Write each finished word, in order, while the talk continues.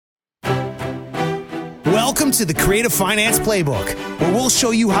Welcome to the Creative Finance Playbook, where we'll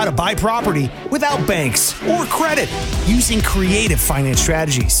show you how to buy property without banks or credit using creative finance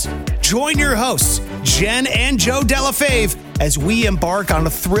strategies. Join your hosts, Jen and Joe Delafave, as we embark on a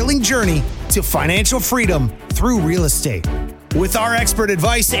thrilling journey to financial freedom through real estate. With our expert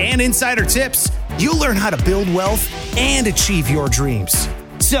advice and insider tips, you'll learn how to build wealth and achieve your dreams.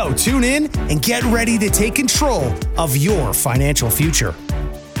 So tune in and get ready to take control of your financial future.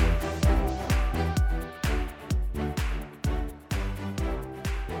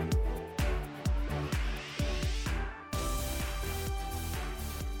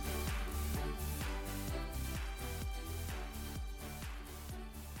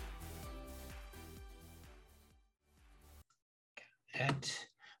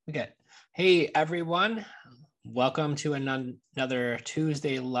 Hey everyone, welcome to another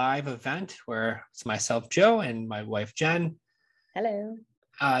Tuesday live event where it's myself, Joe, and my wife, Jen. Hello.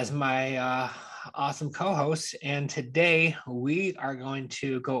 As my awesome co-host. And today we are going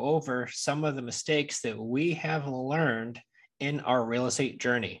to go over some of the mistakes that we have learned in our real estate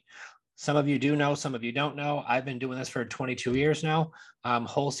journey. Some of you do know, some of you don't know. I've been doing this for 22 years now.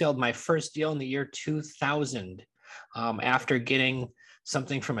 Wholesaled my first deal in the year 2000 after getting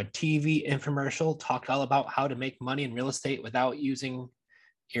something from a TV infomercial, talked all about how to make money in real estate without using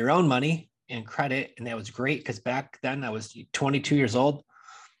your own money and credit. And that was great because back then I was 22 years old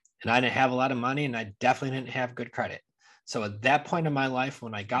and I didn't have a lot of money and I definitely didn't have good credit. So at that point in my life,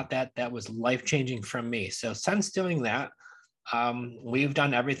 when I got that, that was life-changing from me. So since doing that, we've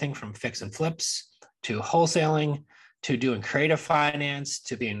done everything from fix and flips to wholesaling, to doing creative finance,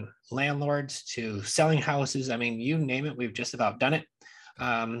 to being landlords, to selling houses. I mean, you name it, we've just about done it.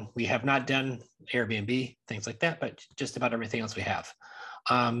 We have not done Airbnb, things like that, but just about everything else we have.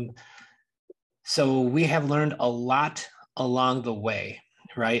 So we have learned a lot along the way,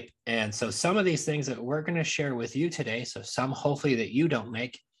 right? And so some of these things that we're going to share with you today, so some hopefully that you don't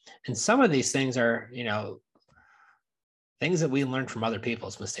make, and some of these things are, things that we learned from other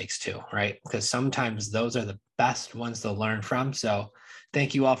people's mistakes too, right? Because sometimes those are the best ones to learn from. So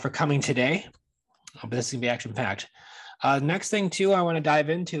thank you all for coming today. This is going to be action-packed. Next thing too, I want to dive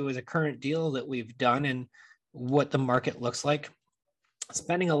into is a current deal that we've done and what the market looks like.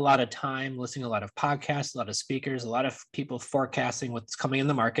 Spending a lot of time listening to a lot of podcasts, a lot of speakers, a lot of people forecasting what's coming in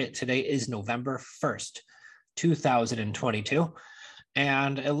the market. Today is November 1st, 2022.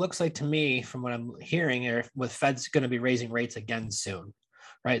 And it looks like to me, from what I'm hearing, with Fed's going to be raising rates again soon,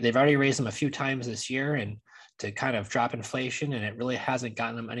 right? They've already raised them a few times this year and to kind of drop inflation, and it really hasn't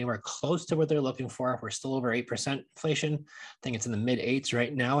gotten them anywhere close to what they're looking for. We're still over 8% inflation. I think it's in the mid 8s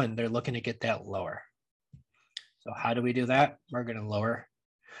right now, and they're looking to get that lower. So how do we do that? We're going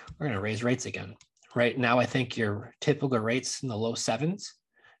to raise rates again. Right now, I think your typical rates in the low 7s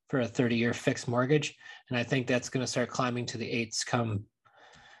for a 30-year fixed mortgage. And I think that's going to start climbing to the 8s come,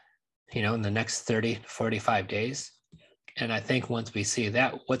 in the next 30 to 45 days. And I think once we see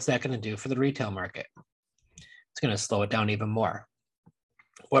that, what's that going to do for the retail market? It's going to slow it down even more.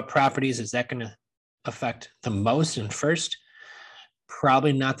 What properties is that going to affect the most and first?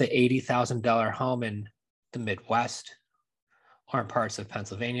 Probably not the $80,000 home in the Midwest or in parts of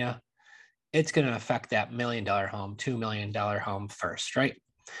Pennsylvania. It's going to affect that $1 million home, $2 million home first, right?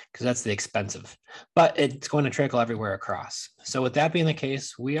 Because that's the expensive, but it's going to trickle everywhere across. So with that being the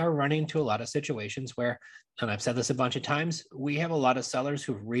case, we are running into a lot of situations where, and I've said this a bunch of times, we have a lot of sellers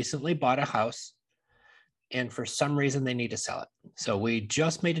who recently bought a house and for some reason they need to sell it. So we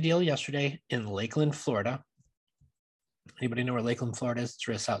just made a deal yesterday in Lakeland, Florida. Anybody know where Lakeland, Florida is? It's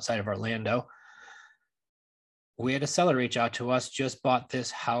just outside of Orlando. We had a seller reach out to us, just bought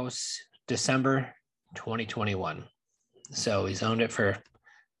this house December 2021. So he's owned it for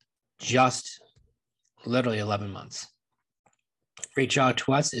just literally 11 months. Reach out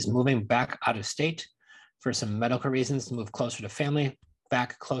to us, is moving back out of state for some medical reasons, to move closer to family,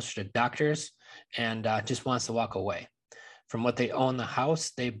 back closer to doctors, and just wants to walk away. From what they own the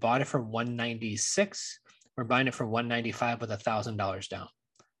house, they bought it for $196. We're buying it for $195 with $1,000 down.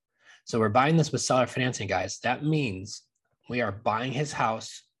 So we're buying this with seller financing, guys. That means we are buying his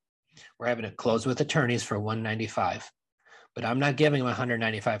house. We're having it closed with attorneys for $195, but I'm not giving him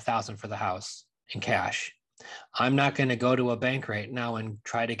 $195,000 for the house in cash. I'm not going to go to a bank right now and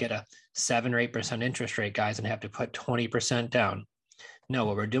try to get a 7 or 8% interest rate, guys, and have to put 20% down. No,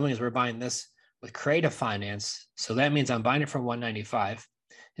 what we're doing is we're buying this with creative finance. So that means I'm buying it for $195.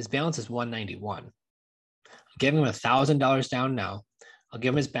 His balance is $191. I'm giving him $1,000 down now. I'll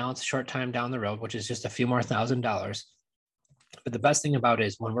give him his balance a short time down the road, which is just a few more $1,000. But the best thing about it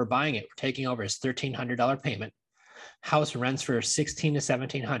is when we're buying it, we're taking over his $1,300 payment. House rents for $1,600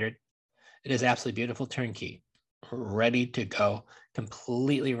 to $1,700. It is absolutely beautiful, turnkey, ready to go,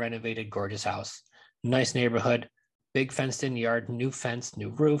 completely renovated, gorgeous house, nice neighborhood, big fenced in yard, new fence, new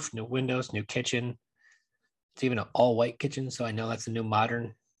roof, new windows, new kitchen. It's even an all white kitchen. So I know that's a new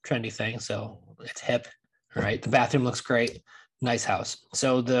modern trendy thing. So it's hip. All right. The bathroom looks great. Nice house.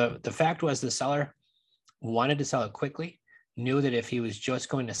 So the fact was the seller wanted to sell it quickly, knew that if he was just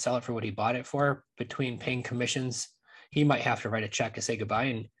going to sell it for what he bought it for, between paying commissions, he might have to write a check to say goodbye.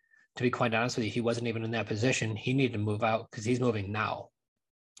 And to be quite honest with you, he wasn't even in that position. He needed to move out because he's moving now.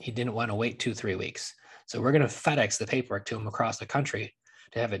 He didn't want to wait 2-3 weeks. So we're going to FedEx the paperwork to him across the country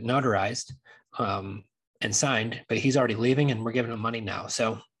to have it notarized and signed, but he's already leaving and we're giving him money now.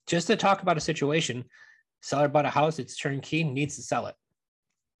 So just to talk about a situation, seller bought a house, it's turnkey, needs to sell it.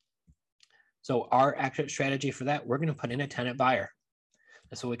 So our exit strategy for that, we're going to put in a tenant buyer.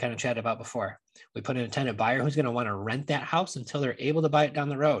 That's what we kind of chatted about before. We put in a tenant buyer who's going to want to rent that house until they're able to buy it down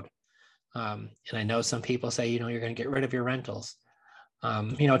the road. And I know some people say, you're going to get rid of your rentals.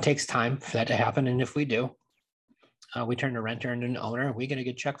 It takes time for that to happen. And if we do, we turn a renter into an owner, we get a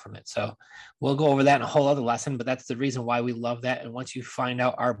good check from it. So we'll go over that in a whole other lesson, but that's the reason why we love that. And once you find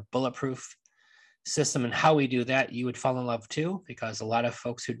out our bulletproof system and how we do that, you would fall in love too, because a lot of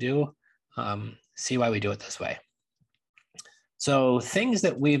folks who do see why we do it this way. So things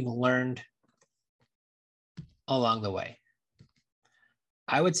that we've learned along the way.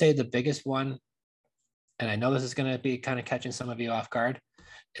 I would say the biggest one, and I know this is going to be kind of catching some of you off guard,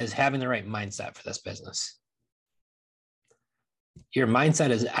 is having the right mindset for this business. Your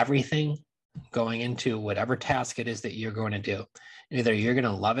mindset is everything going into whatever task it is that you're going to do. Either you're going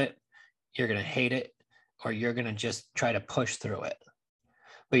to love it, you're going to hate it, or you're going to just try to push through it.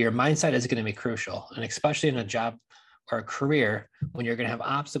 But your mindset is going to be crucial. And especially in a job or a career, when you're going to have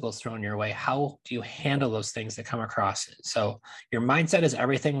obstacles thrown your way, how do you handle those things that come across? So your mindset is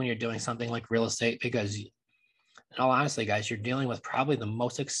everything when you're doing something like real estate, because in all honesty, guys, you're dealing with probably the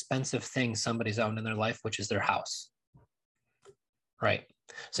most expensive thing somebody's owned in their life, which is their house. Right.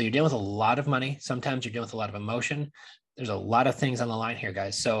 So you're dealing with a lot of money. Sometimes you're dealing with a lot of emotion. There's a lot of things on the line here,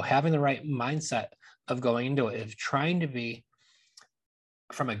 guys. So having the right mindset of going into it is trying to be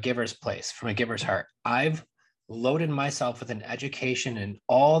from a giver's place, from a giver's heart. I've loaded myself with an education in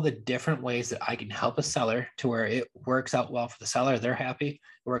all the different ways that I can help a seller to where it works out well for the seller. They're happy.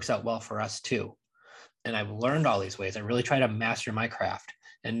 It works out well for us too. And I've learned all these ways. I really try to master my craft.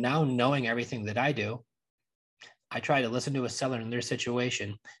 And now knowing everything that I do, I try to listen to a seller in their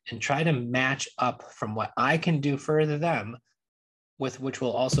situation and try to match up from what I can do for them with which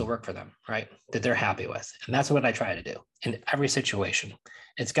will also work for them, right? That they're happy with. And that's what I try to do in every situation.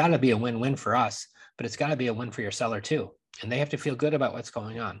 It's got to be a win-win for us, but it's got to be a win for your seller too. And they have to feel good about what's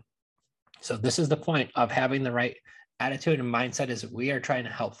going on. So this is the point of having the right attitude and mindset, is we are trying to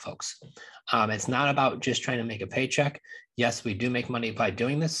help folks. It's not about just trying to make a paycheck. Yes, we do make money by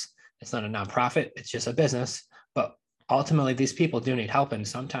doing this. It's not a nonprofit. It's just a business. But ultimately, these people do need help. And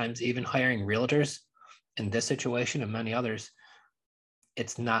sometimes even hiring realtors in this situation and many others,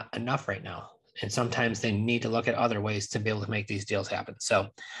 it's not enough right now. And sometimes they need to look at other ways to be able to make these deals happen. So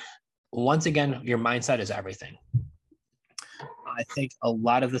once again, your mindset is everything. I think a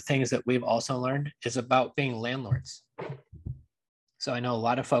lot of the things that we've also learned is about being landlords. So I know a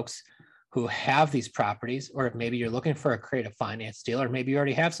lot of folks who have these properties, or maybe you're looking for a creative finance deal, or maybe you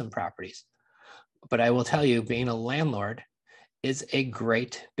already have some properties. But I will tell you, being a landlord is a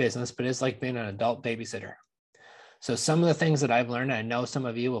great business, but it's like being an adult babysitter. So some of the things that I've learned, I know some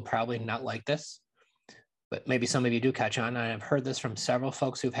of you will probably not like this, but maybe some of you do catch on. And I've heard this from several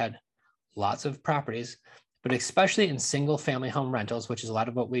folks who've had lots of properties, but especially in single family home rentals, which is a lot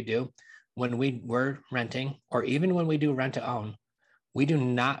of what we do. When we're renting, or even when we do rent to own, we do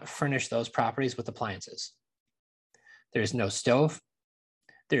not furnish those properties with appliances. There's no stove.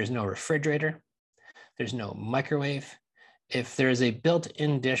 There's no refrigerator. There's no microwave. If there's a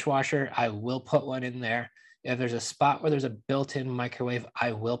built-in dishwasher, I will put one in there. If there's a spot where there's a built-in microwave,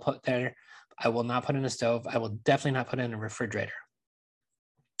 I will put there. I will not put in a stove. I will definitely not put in a refrigerator.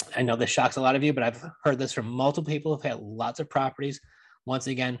 I know this shocks a lot of you, but I've heard this from multiple people who've had lots of properties. Once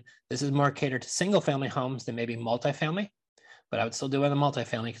again, this is more catered to single-family homes than maybe multifamily, but I would still do it in the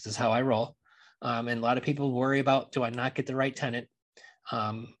multifamily because this is how I roll. And a lot of people worry about, do I not get the right tenant?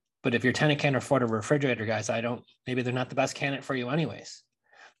 But if your tenant can't afford a refrigerator, guys, maybe they're not the best candidate for you anyways.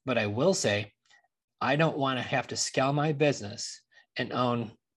 But I will say, I don't want to have to scale my business and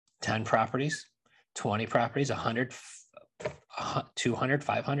own 10 properties, 20 properties, 100, 200,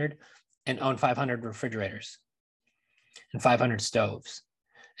 500, and own 500 refrigerators and 500 stoves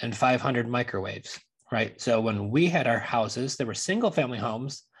and 500 microwaves, right? So when we had our houses, there were single family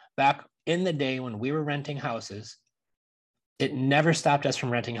homes back in the day when we were renting houses, it never stopped us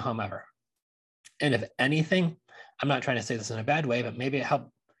from renting a home ever. And if anything, I'm not trying to say this in a bad way, but maybe it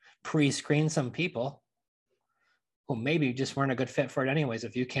helped pre-screen some people who maybe just weren't a good fit for it anyways.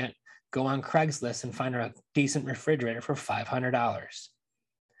 If you can't go on Craigslist and find a decent refrigerator for $500.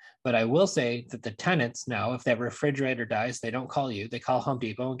 But I will say that the tenants now, if that refrigerator dies, they don't call you. They call Home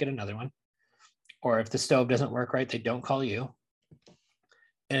Depot and get another one. Or if the stove doesn't work right, they don't call you.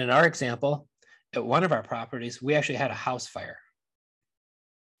 And in our example, at one of our properties, we actually had a house fire.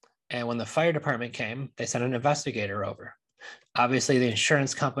 And when the fire department came, they sent an investigator over. Obviously, the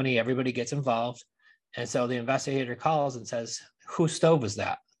insurance company, everybody gets involved. And so the investigator calls and says, whose stove was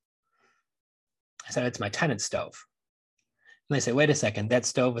that? I said, it's my tenant's stove. And they say, wait a second, that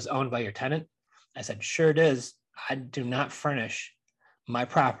stove was owned by your tenant? I said, sure it is. I do not furnish my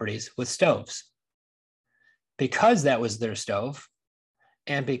properties with stoves. Because that was their stove,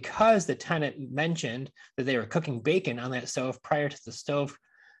 and because the tenant mentioned that they were cooking bacon on that stove prior to the stove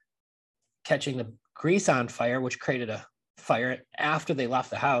catching the grease on fire, which created a fire after they left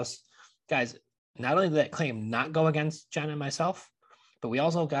the house, guys, not only did that claim not go against Jen and myself, but we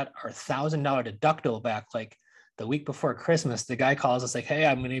also got our $1,000 deductible back. Like the week before Christmas, the guy calls us like, hey,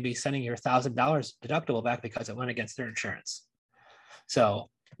 I'm going to be sending your $1,000 deductible back because it went against their insurance. So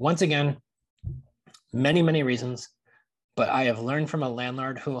once again, many, many reasons, but I have learned from a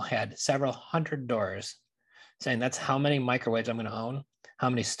landlord who had several hundred doors saying that's how many microwaves I'm going to own, how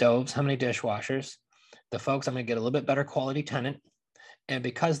many stoves, how many dishwashers. The folks, I'm going to get a little bit better quality tenant. And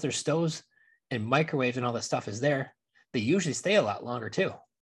because their stoves and microwaves and all this stuff is there, they usually stay a lot longer too.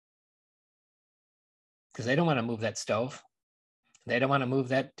 Because they don't want to move that stove. They don't want to move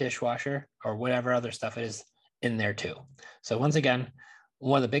that dishwasher or whatever other stuff it is in there too. So once again,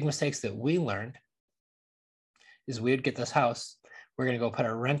 one of the big mistakes that we learned is we would get this house, we're going to go put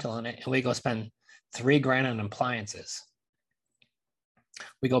a rental in it, and we go spend $3,000 on appliances.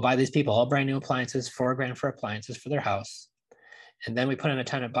 We go buy these people all brand new appliances, $4,000 for appliances for their house. And then we put in a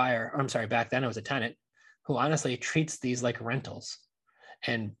tenant buyer, or I'm sorry, back then it was a tenant who honestly treats these like rentals.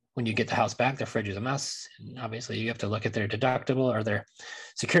 And when you get the house back, their fridge is a mess. And obviously you have to look at their deductible or their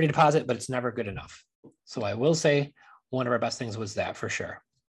security deposit, but it's never good enough. So I will say one of our best things was that for sure.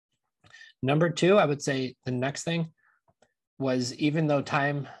 Number two, I would say the next thing was, even though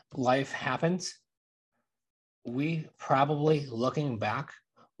life happens, we probably, looking back,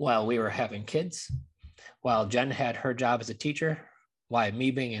 while we were having kids, while Jen had her job as a teacher, while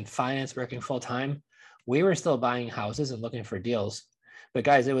me being in finance, working full time, we were still buying houses and looking for deals. But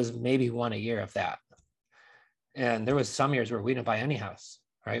guys, it was maybe one a year of that. And there was some years where we didn't buy any house,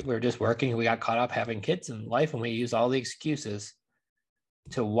 right? We were just working. We got caught up having kids in life, and we used all the excuses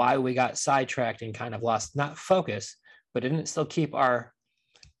to why we got sidetracked and kind of lost, not focus, but didn't still keep the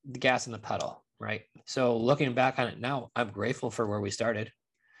gas in the pedal, right? So looking back on it now, I'm grateful for where we started.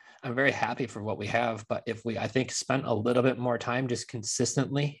 I'm very happy for what we have, but if we, I think, spent a little bit more time just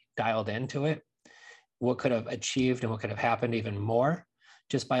consistently dialed into it, what could have achieved and what could have happened even more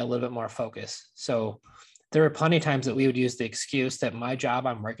just by a little bit more focus. So there were plenty of times that we would use the excuse that my job,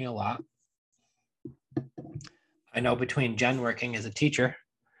 I'm working a lot. I know between Jen working as a teacher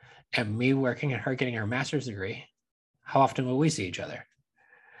and me working and her getting her master's degree, how often will we see each other?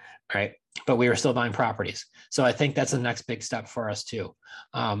 Right? But we were still buying properties. So I think that's the next big step for us too.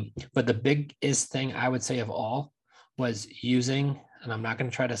 But the biggest thing I would say of all was using, and I'm not going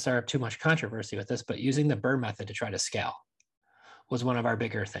to try to stir up too much controversy with this, but using the BRRRR method to try to scale was one of our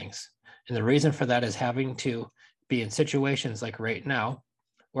bigger things. And the reason for that is having to be in situations like right now,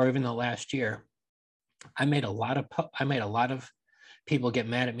 or even the last year. I made a lot of people get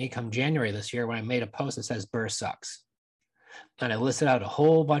mad at me come January this year when I made a post that says BRRRR sucks. And I listed out a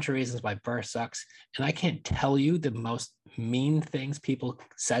whole bunch of reasons why BRRRR sucks. And I can't tell you the most mean things people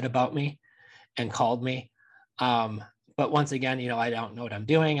said about me and called me. But once again, I don't know what I'm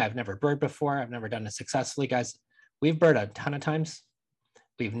doing. I've never BRRRRed before. I've never done it successfully, guys. We've BRRRRed a ton of times.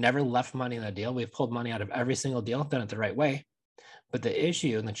 We've never left money in a deal. We've pulled money out of every single deal, done it the right way. But the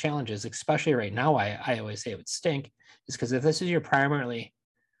issue and the challenges, especially right now, I always say it would stink, is because if this is your primary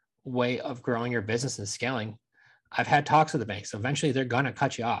way of growing your business and scaling, I've had talks with the banks. So eventually they're going to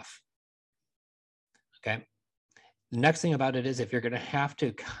cut you off. Okay. The next thing about it is, if you're going to have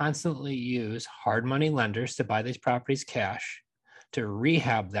to constantly use hard money lenders to buy these properties cash, to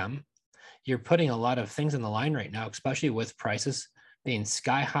rehab them, you're putting a lot of things in the line right now, especially with prices being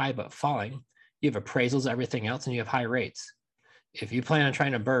sky high but falling. You have appraisals, everything else, and you have high rates. If you plan on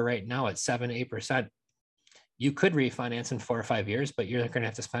trying to BRRRR right now at 7-8%, you could refinance in 4 or 5 years, but you're going to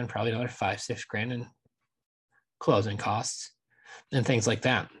have to spend probably another $5-6 grand in closing costs and things like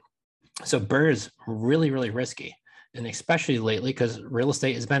that. So BRRRR is really, really risky. And especially lately, because real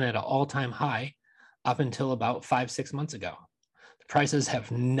estate has been at an all-time high up until about 5-6 months ago. The prices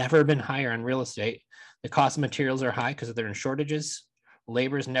have never been higher on real estate. The cost of materials are high because they're in shortages.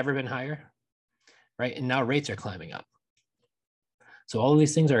 Labor's never been higher, right? And now rates are climbing up. So all of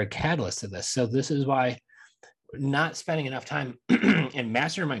these things are a catalyst to this. So this is why not spending enough time in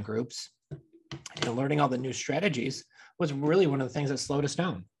mastermind groups and learning all the new strategies was really one of the things that slowed us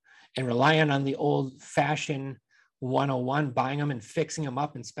down. And relying on the old fashioned 101, buying them and fixing them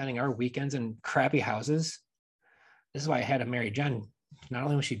up and spending our weekends in crappy houses. This is why I had to marry Jen. Not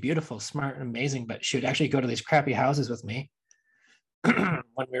only was she beautiful, smart, and amazing, but she would actually go to these crappy houses with me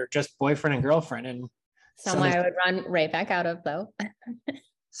when we were just boyfriend and girlfriend. And somewhere I would run right back out of, though.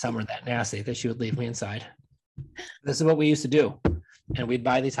 Somewhere that nasty that she would leave me inside. This is what we used to do. And we'd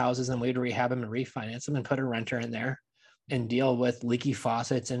buy these houses and we'd rehab them and refinance them and put a renter in there and deal with leaky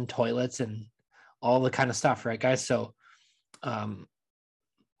faucets and toilets and all the kind of stuff, right, guys? So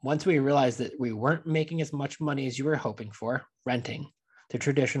once we realized that we weren't making as much money as you were hoping for, renting the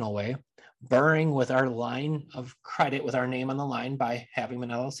traditional way, BRRRRing with our line of credit with our name on the line by having them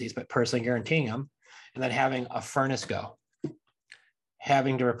in LLCs, but personally guaranteeing them, and then having a furnace go,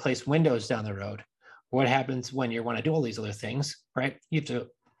 having to replace windows down the road. What happens when you want to do all these other things, right? You have to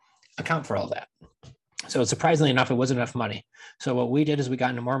account for all that. So surprisingly enough, it wasn't enough money. So what we did is we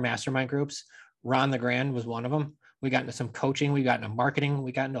got into more mastermind groups. Ron the Grand was one of them. We got into some coaching. We got into marketing.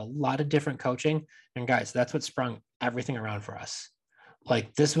 We got into a lot of different coaching. And guys, that's what sprung everything around for us.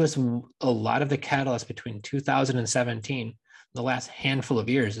 Like this was a lot of the catalyst between 2017, the last handful of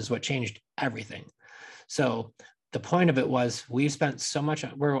years is what changed everything. So the point of it was we spent so much,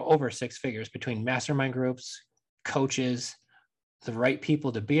 we're over 6 figures between mastermind groups, coaches, the right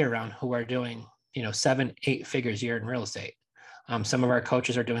people to be around who are doing, 7-8 figures a year in real estate. Some of our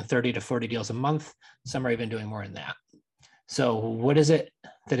coaches are doing 30 to 40 deals a month. Some are even doing more than that. So what is it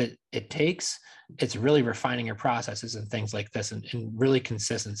that it takes? It's really refining your processes and things like this and really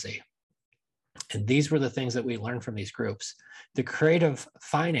consistency. And these were the things that we learned from these groups. The creative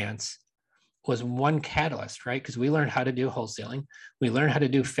finance was one catalyst, right? Because we learned how to do wholesaling. We learned how to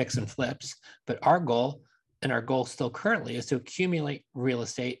do fix and flips. But our goal, and our goal still currently, is to accumulate real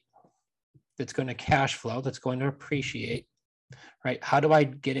estate that's going to cash flow, that's going to appreciate, right? How do I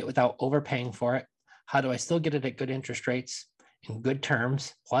get it without overpaying for it? How do I still get it at good interest rates and good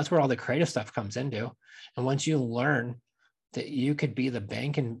terms? Well, that's where all the creative stuff comes into. And once you learn that you could be the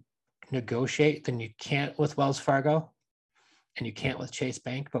bank and negotiate, then you can't with Wells Fargo and you can't with Chase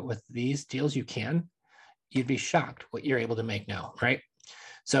Bank, but with these deals you can, you'd be shocked what you're able to make now, right?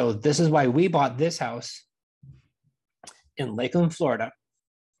 So this is why we bought this house in Lakeland, Florida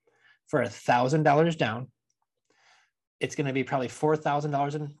for $1,000 down. It's going to be probably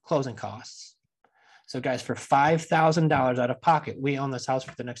 $4,000 in closing costs. So guys, for $5,000 out of pocket, we own this house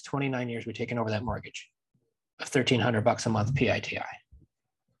for the next 29 years. We're taking over that mortgage of $1,300 a month PITI,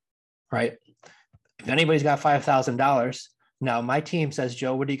 right? If anybody's got $5,000, now my team says,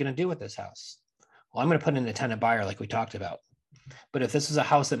 Joe, what are you going to do with this house? Well, I'm going to put in a tenant buyer like we talked about. But if this is a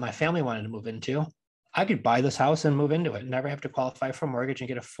house that my family wanted to move into, I could buy this house and move into it and never have to qualify for a mortgage and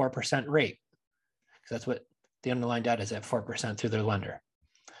get a 4% rate. Because that's what the underlying debt is at, 4% through their lender.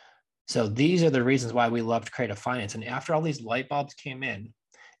 So these are the reasons why we loved creative finance. And after all these light bulbs came in,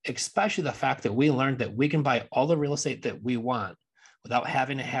 especially the fact that we learned that we can buy all the real estate that we want without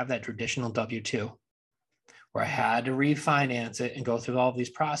having to have that traditional W-2, where I had to refinance it and go through all of these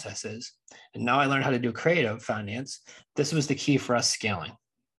processes. And now I learned how to do creative finance. This was the key for us scaling.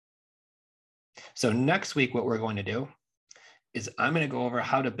 So next week, what we're going to do is I'm going to go over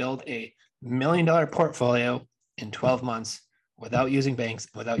how to build a $1 million portfolio in 12 months without using banks,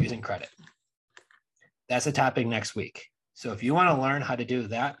 without using credit. That's a topic next week. So if you want to learn how to do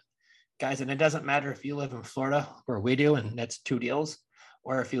that, guys, and it doesn't matter if you live in Florida where we do, and that's 2 deals,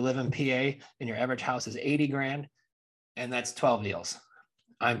 or if you live in PA and your average house is 80 grand and that's 12 deals.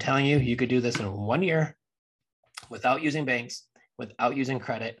 I'm telling you, you could do this in 1 year without using banks, without using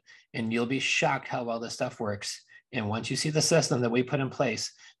credit, and you'll be shocked how well this stuff works. And once you see the system that we put in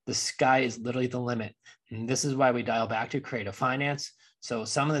place, the sky is literally the limit. And this is why we dial back to creative finance. So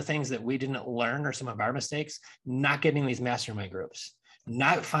some of the things that we didn't learn or some of our mistakes, not getting these mastermind groups,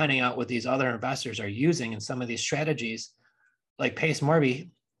 not finding out what these other investors are using in some of these strategies. Like Pace Morby,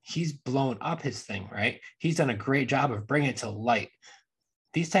 he's blown up his thing, right? He's done a great job of bringing it to light.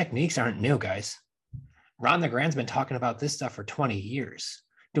 These techniques aren't new, guys. Ron the Grand's been talking about this stuff for 20 years,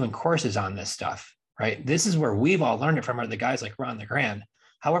 doing courses on this stuff, right? This is where we've all learned it from, are the guys like Ron the Grand.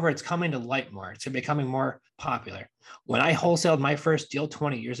 However, it's coming to light more. It's becoming more popular. When I wholesaled my first deal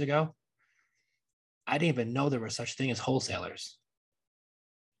 20 years ago, I didn't even know there was such thing as wholesalers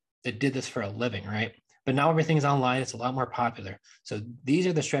that did this for a living, right? But now everything's online. It's a lot more popular. So these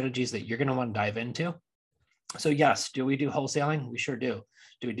are the strategies that you're going to want to dive into. So yes, do we do wholesaling? We sure do.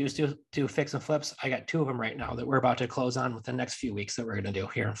 Do we do fix and flips? I got 2 of them right now that we're about to close on within the next few weeks that we're going to do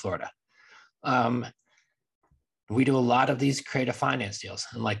here in Florida. We do a lot of these creative finance deals.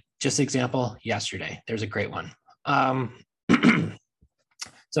 And like just example, yesterday, there's a great one.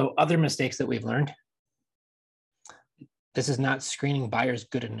 So other mistakes that we've learned, this is not screening buyers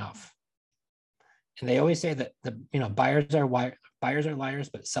good enough. And they always say that buyers are liars,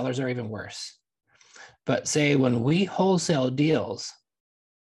 but sellers are even worse. But say when we wholesale deals,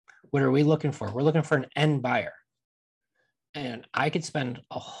 what are we looking for? We're looking for an end buyer. And I could spend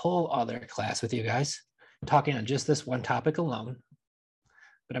a whole other class with you guys talking on just this one topic alone,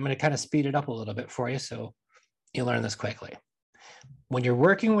 but I'm going to kind of speed it up a little bit for you so you learn this quickly. When you're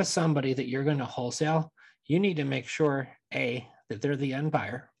working with somebody that you're going to wholesale, you need to make sure, A, that they're the end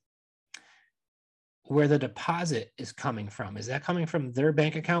buyer, where the deposit is coming from. Is that coming from their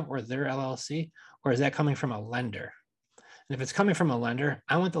bank account or their LLC, or is that coming from a lender? And if it's coming from a lender,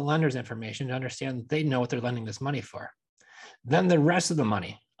 I want the lender's information to understand that they know what they're lending this money for. Then the rest of the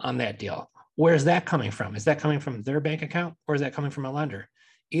money on that deal, where's that coming from? Is that coming from their bank account or is that coming from a lender?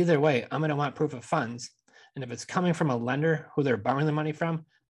 Either way, I'm going to want proof of funds. And if it's coming from a lender who they're borrowing the money from,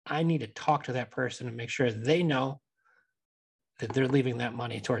 I need to talk to that person and make sure they know that they're leaving that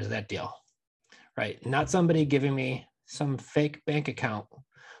money towards that deal, right? Not somebody giving me some fake bank account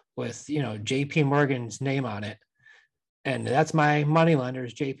with, JP Morgan's name on it. And that's my money lender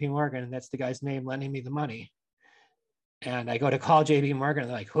is JP Morgan. And that's the guy's name lending me the money. And I go to call JP Morgan.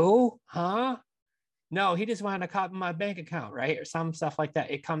 They're like, who? Huh? No, he just wanted to copy my bank account, right? Or some stuff like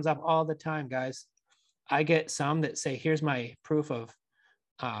that. It comes up all the time, guys. I get some that say, here's my proof of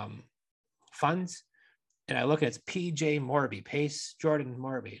funds. And I look at it's PJ Morby, Pace Jordan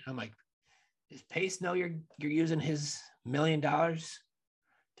Morby. I'm like, does Pace know you're using his $1 million to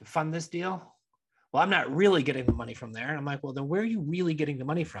fund this deal? Well, I'm not really getting the money from there. And I'm like, well, then where are you really getting the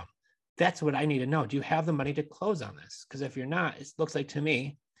money from? That's what I need to know. Do you have the money to close on this? Because if you're not, it looks like to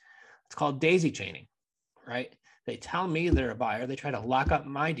me, it's called daisy chaining, right? They tell me they're a buyer. They try to lock up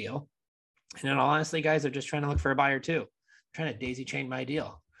my deal. And in all honesty, guys, they're just trying to look for a buyer too. They're trying to daisy chain my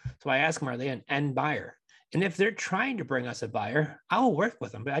deal. So I ask them, are they an end buyer? And if they're trying to bring us a buyer, I will work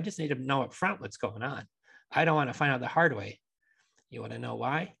with them, but I just need to know up front what's going on. I don't want to find out the hard way. You want to know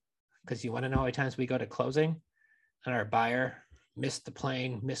why? Because you want to know how many times we go to closing and our buyer missed the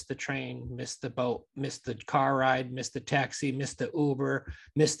plane, missed the train, missed the boat, missed the car ride, missed the taxi, missed the Uber,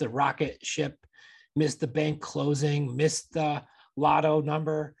 missed the rocket ship, missed the bank closing, missed the lotto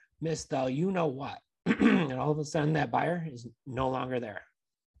number, missed the you know what. And all of a sudden that buyer is no longer there.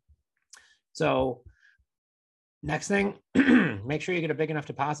 So next thing, make sure you get a big enough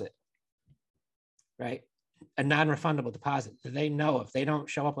deposit, right? A non-refundable deposit. They know if they don't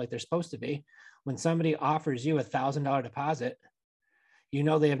show up like they're supposed to be, when somebody offers you $1,000 deposit, you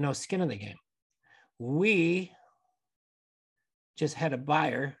know they have no skin in the game. We just had a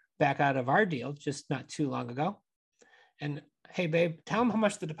buyer back out of our deal just not too long ago. And hey, babe, tell them how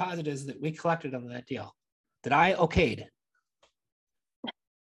much the deposit is that we collected on that deal that I okayed.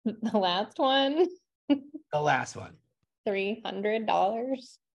 The last one? The last one.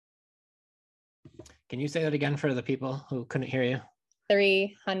 $300. Can you say that again for the people who couldn't hear you?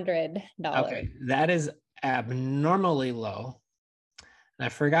 $300. Okay, that is abnormally low. And I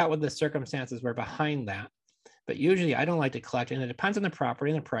forgot what the circumstances were behind that. But usually I don't like to collect, and it depends on the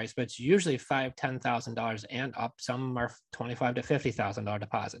property and the price, but it's usually $5,000, $10,000 and up. Some are $25,000 to $50,000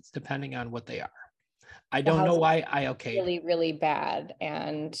 deposits, depending on what they are. I don't know why I okayed. Really, really bad.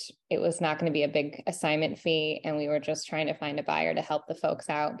 And it was not going to be a big assignment fee. And we were just trying to find a buyer to help the folks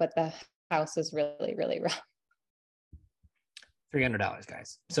out. But the house is really, really rough. $300,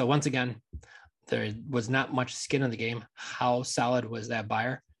 guys. So once again, there was not much skin in the game. How solid was that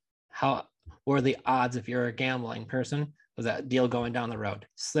buyer? How were the odds, if you're a gambling person, was that deal going down the road?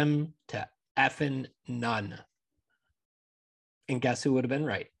 Slim to effing none. And guess who would have been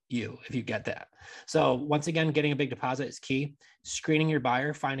right? You, if you get that. So once again, getting a big deposit is key. Screening your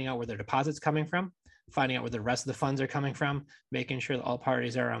buyer, finding out where their deposit's coming from, finding out where the rest of the funds are coming from, making sure that all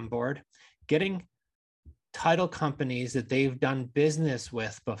parties are on board, getting title companies that they've done business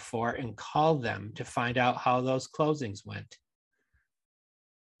with before and call them to find out how those closings went.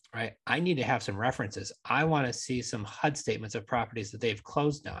 Right? I need to have some references. I want to see some HUD statements of properties that they've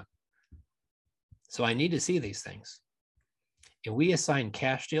closed on. So I need to see these things. And we assign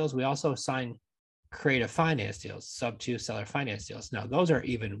cash deals. We also assign creative finance deals, sub-2 seller finance deals. Now, those are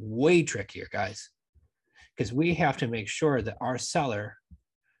even way trickier, guys. because we have to make sure that our seller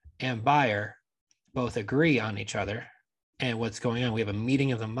and buyer both agree on each other and what's going on. We have a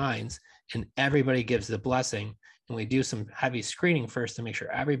meeting of the minds and everybody gives the blessing, and we do some heavy screening first to make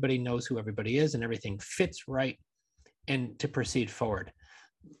sure everybody knows who everybody is and everything fits right and to proceed forward.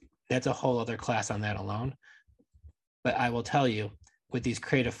 That's a whole other class on that alone. But I will tell you, with these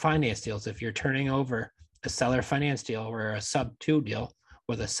creative finance deals, if you're turning over a seller finance deal or a sub 2 deal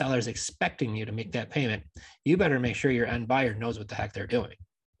where the seller's expecting you to make that payment, you better make sure your end buyer knows what the heck they're doing.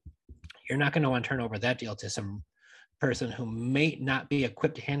 You're not going to want to turn over that deal to some person who may not be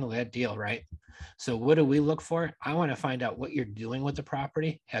equipped to handle that deal, right? So what do we look for? I want to find out what you're doing with the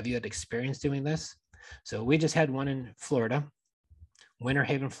property. Have you had experience doing this? So we just had one in Florida, Winter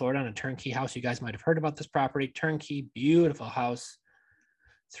Haven, Florida, on a turnkey house. You guys might have heard about this property. Turnkey, beautiful house,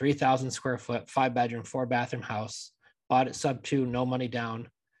 3,000 square foot, 5-bedroom, 4-bathroom house. Bought it sub 2, no money down,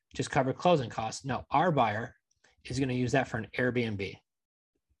 just covered closing costs. Now our buyer is going to use that for an Airbnb.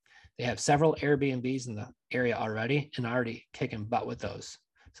 They have several Airbnbs in the area already and already kicking butt with those.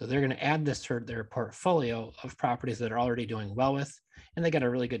 So they're going to add this to their portfolio of properties that are already doing well with, and they got a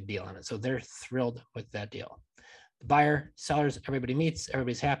really good deal on it. So they're thrilled with that deal. The buyer, sellers, everybody meets,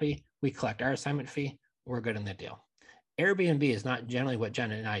 everybody's happy. We collect our assignment fee. We're good on that deal. Airbnb is not generally what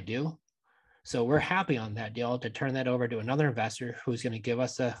Jen and I do. So we're happy on that deal to turn that over to another investor who's going to give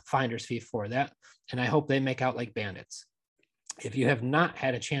us a finder's fee for that. And I hope they make out like bandits. If you have not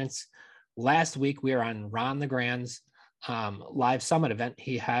had a chance, last week we were on Ron LeGrand's live summit event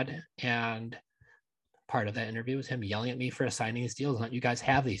he had, and part of that interview was him yelling at me for assigning these deals and let you guys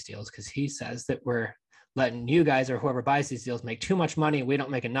have these deals, because he says that we're letting you guys or whoever buys these deals make too much money. We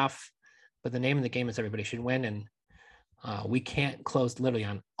don't make enough, but the name of the game is everybody should win. And we can't close literally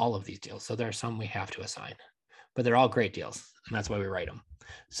on all of these deals. So there are some we have to assign, but they're all great deals, and that's why we write them.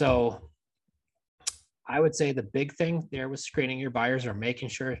 So I would say the big thing there with screening your buyers or making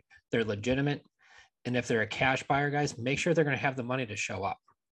sure they're legitimate. And if they're a cash buyer, guys, make sure they're going to have the money to show up,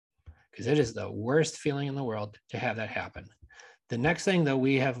 because it is the worst feeling in the world to have that happen. The next thing that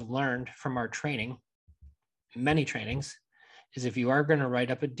we have learned from our training, many trainings, is if you are going to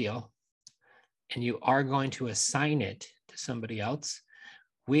write up a deal and you are going to assign it to somebody else,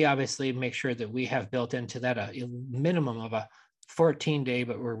 we obviously make sure that we have built into that a minimum of a 14-day,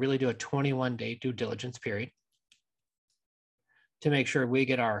 but we're really do a 21-day due diligence period to make sure we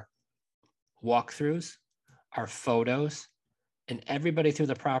get our walkthroughs, our photos, and everybody through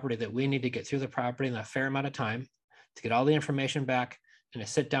the property that we need to get through the property in a fair amount of time to get all the information back and to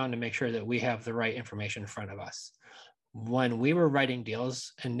sit down to make sure that we have the right information in front of us. When we were writing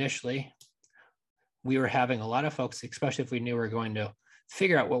deals initially, we were having a lot of folks, especially if we knew we were going to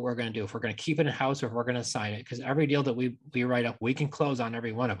figure out what we're going to do, if we're going to keep it in house or if we're going to sign it, because every deal that we write up, we can close on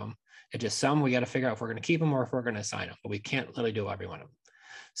every one of them. It's just some we got to figure out if we're going to keep them or if we're going to assign them, but we can't literally do every one of them.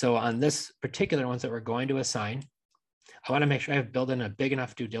 So on this particular ones that we're going to assign, I want to make sure I have built in a big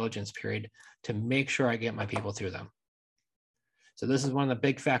enough due diligence period to make sure I get my people through them. So this is one of the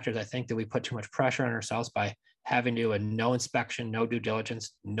big factors, I think, that we put too much pressure on ourselves by having to do a no inspection, no due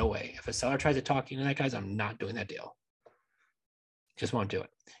diligence, no way. If a seller tries to talk you into that, guys, I'm not doing that deal. Just won't do it.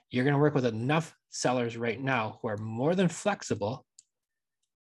 You're going to work with enough sellers right now who are more than flexible.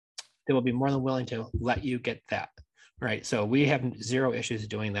 They will be more than willing to let you get that, right? So we have zero issues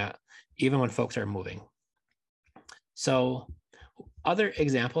doing that, even when folks are moving. So other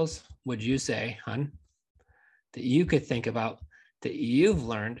examples would you say, hon, that you could think about that you've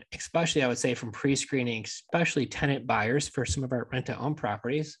learned, especially I would say from pre-screening, especially tenant buyers for some of our rent-to-own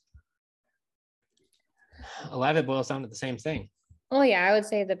properties? A lot of it boils down to the same thing. Oh yeah, I would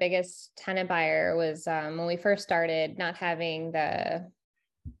say the biggest tenant buyer was when we first started not having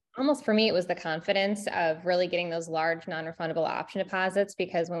almost for me, it was the confidence of really getting those large non-refundable option deposits,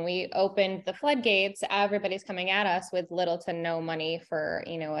 because when we opened the floodgates, everybody's coming at us with little to no money for,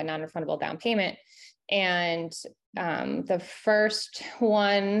 a non-refundable down payment. And the first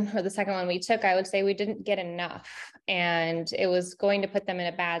one or the second one we took, I would say we didn't get enough, and it was going to put them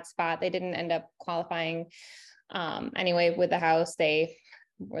in a bad spot. They didn't end up qualifying anyway with the house. They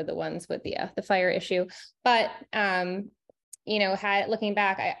were the ones with the fire issue, but looking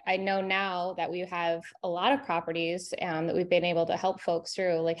back, I know now that we have a lot of properties that we've been able to help folks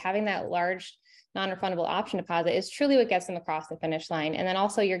through, like having that large non-refundable option deposit is truly what gets them across the finish line. And then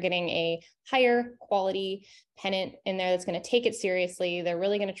also you're getting a higher quality tenant in there that's going to take it seriously. They're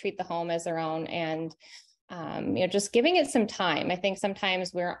really going to treat the home as their own. And just giving it some time. I think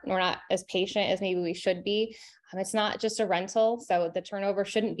sometimes we're not as patient as maybe we should be. It's not just a rental, so the turnover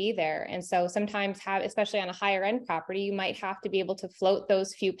shouldn't be there. And so sometimes especially on a higher end property, you might have to be able to float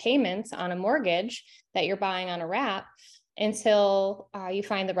those few payments on a mortgage that you're buying on a wrap until you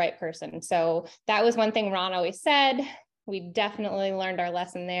find the right person. So that was one thing Ron always said. We definitely learned our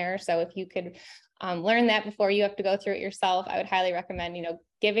lesson there. So if you could learn that before you have to go through it yourself, I would highly recommend,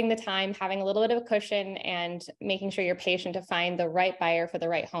 giving the time, having a little bit of a cushion, and making sure you're patient to find the right buyer for the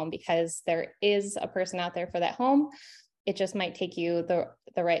right home, because there is a person out there for that home. It just might take you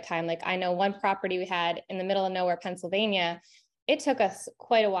the right time. Like I know one property we had in the middle of nowhere, Pennsylvania. It took us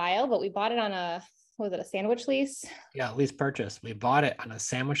quite a while, but we bought it on a sandwich lease? Yeah, lease purchase. We bought it on a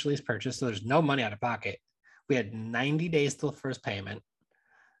sandwich lease purchase, so there's no money out of pocket. We had 90 days till the first payment.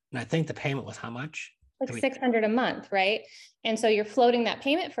 And I think the payment was how much? Like $600 a month, right? And so you're floating that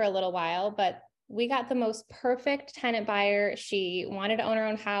payment for a little while, but we got the most perfect tenant buyer. She wanted to own her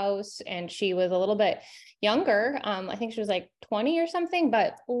own house, and she was a little bit younger. I think she was like 20 or something,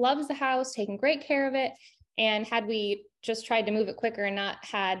 but loves the house, taking great care of it. And had we just tried to move it quicker and not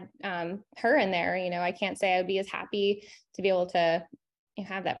had her in there, I can't say I would be as happy to be able to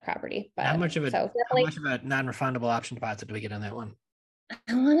have that property. But how much of a non-refundable option deposit do we get on that one?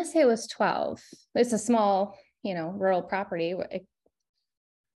 I want to say it was 12. It's a small, rural property. So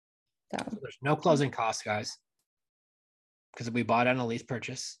there's no closing costs, guys, because we bought on a lease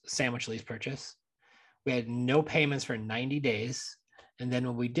purchase, sandwich lease purchase. We had no payments for 90 days. And then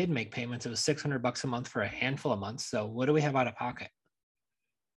when we did make payments, it was $600 a month for a handful of months. So what do we have out of pocket?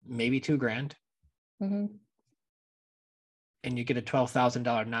 Maybe $2,000. Mm-hmm. And you get a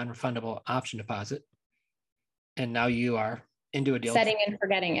 $12,000 non-refundable option deposit. And now you are into a deal. Setting and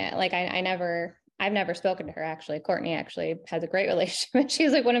forgetting it. Like I've never spoken to her actually. Courtney actually has a great relationship.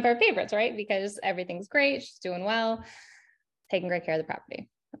 She's like one of our favorites, right? Because everything's great. She's doing well, taking great care of the property.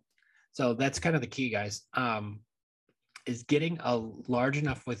 So that's kind of the key, guys. Is getting a large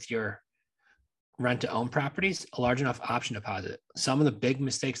enough with your rent to own properties, a large enough option deposit. Some of the big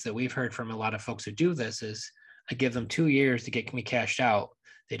mistakes that we've heard from a lot of folks who do this is I give them 2 years to get me cashed out.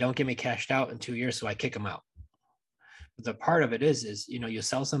 They don't get me cashed out in 2 years, so I kick them out. But the part of it is you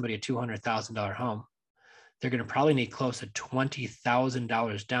sell somebody a $200,000 home. They're going to probably need close to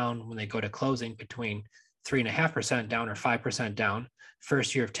 $20,000 down when they go to closing, between 3.5% down or 5% down,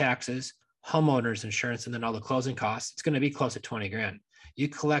 first year of taxes, homeowners insurance, and then all the closing costs. It's going to be close to $20,000. You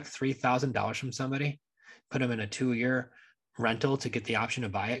collect $3,000 from somebody, put them in a 2-year rental to get the option to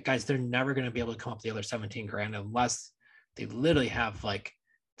buy it. Guys, they're never going to be able to come up with the other $17,000 unless they literally have like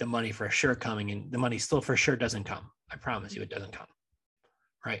the money for sure coming in. The money still for sure doesn't come. I promise you it doesn't come.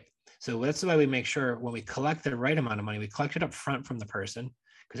 Right. So that's why we make sure when we collect the right amount of money, we collect it up front from the person.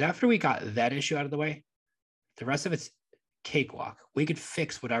 Because after we got that issue out of the way, the rest of it's cakewalk. We could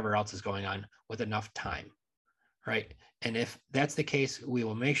fix whatever else is going on with enough time, right? And if that's the case, we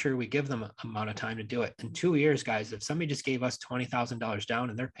will make sure we give them an amount of time to do it. In 2 years, guys, if somebody just gave us $20,000 down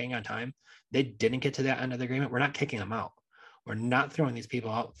and they're paying on time, they didn't get to that end of the agreement, we're not kicking them out. We're not throwing these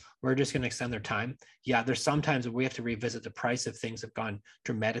people out. We're just going to extend their time. Yeah, there's sometimes we have to revisit the price if things have gone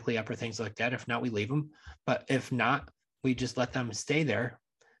dramatically up or things like that. If not, we leave them. But if not, we just let them stay there,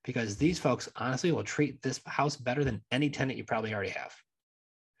 because these folks honestly will treat this house better than any tenant you probably already have.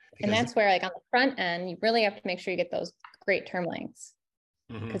 And that's where, like on the front end, you really have to make sure you get those great term lengths,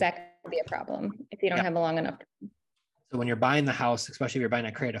 because that could be a problem if you don't have a long enough term. So when you're buying the house, especially if you're buying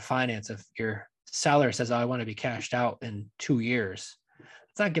a creative finance, if your seller says, oh, I want to be cashed out in 2 years,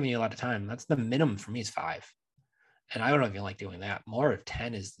 it's not giving you a lot of time. That's the minimum for me is 5. And I don't even like doing that. More of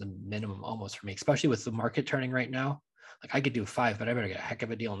 10 is the minimum almost for me, especially with the market turning right now. Like I could do 5, but I better get a heck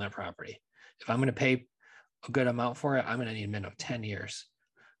of a deal on that property. If I'm going to pay a good amount for it, I'm going to need a minimum of 10 years.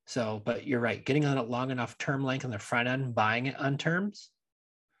 So, but you're right, getting on a long enough term length on the front end, buying it on terms,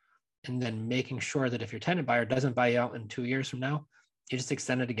 and then making sure that if your tenant buyer doesn't buy you out in 2 years from now, you just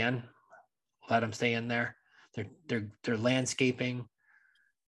extend it again, let them stay in there. They're landscaping,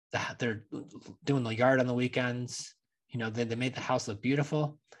 they're doing the yard on the weekends. They made the house look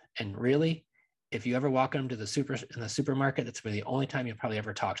beautiful. And really, if you ever walk them to the supermarket, that's the only time you'll probably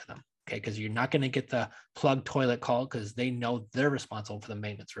ever talk to them. Okay, because you're not going to get the plug toilet call, because they know they're responsible for the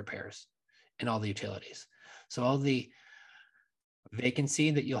maintenance, repairs, and all the utilities. So all the vacancy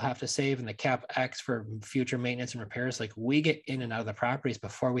that you'll have to save and the CapEx for future maintenance and repairs, like we get in and out of the properties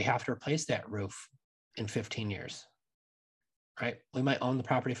before we have to replace that roof in 15 years, right? We might own the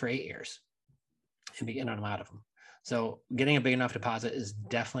property for 8 years and be in and out of them. So getting a big enough deposit is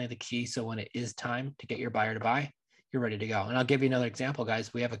definitely the key. So when it is time to get your buyer to buy, you're ready to go. And I'll give you another example,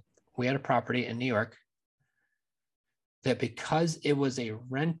 guys. We had a property in New York that because it was a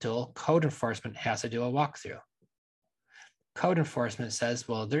rental, code enforcement has to do a walkthrough. Code enforcement says,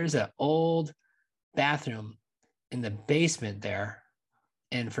 well, there's an old bathroom in the basement there.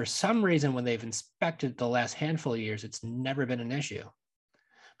 And for some reason, when they've inspected the last handful of years, it's never been an issue.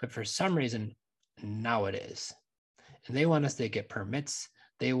 But for some reason, now it is. And they want us to get permits.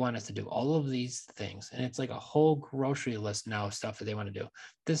 They want us to do all of these things. And it's like a whole grocery list now of stuff that they want to do.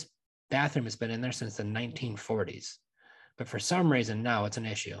 This bathroom has been in there since the 1940s. But for some reason, now it's an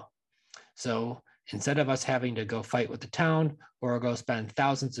issue. So instead of us having to go fight with the town or go spend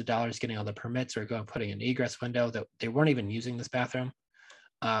thousands of dollars getting all the permits or go and putting an egress window that they weren't even using this bathroom,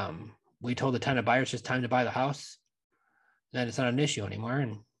 we told the tenant buyers it's just time to buy the house. Then it's not an issue anymore.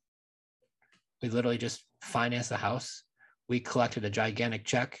 And we literally just financed the house. We collected a gigantic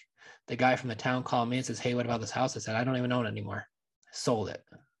check. The guy from the town called me and says, hey, what about this house? I said, I don't even own it anymore. I sold it.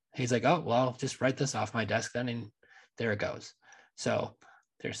 He's like, oh, well, just write this off my desk then. And there it goes. So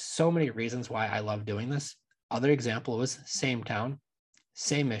there's so many reasons why I love doing this. Other example was same town,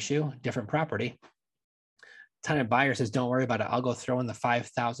 same issue, different property. Tenant buyer says, don't worry about it. I'll go throw in the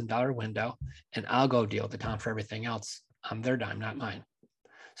 $5,000 window and I'll go deal with the town for everything else. On their dime, not mine.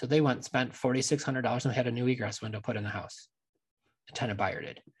 So they went and spent $4,600 and had a new egress window put in the house. The tenant buyer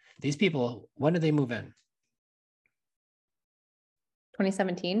did. These people, when did they move in?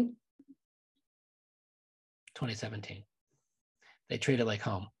 2017. 2017. They treat it like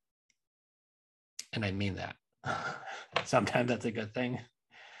home. And I mean that. Sometimes that's a good thing.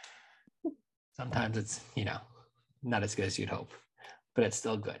 Sometimes it's, not as good as you'd hope, but it's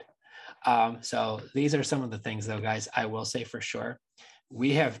still good. So these are some of the things though, guys, I will say for sure.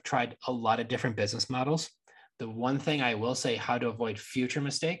 We have tried a lot of different business models. The one thing I will say, how to avoid future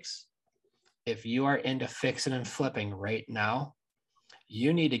mistakes. If you are into fixing and flipping right now,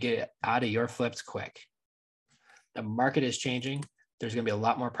 you need to get out of your flips quick. The market is changing. There's going to be a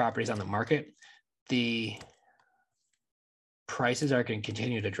lot more properties on the market. The prices are going to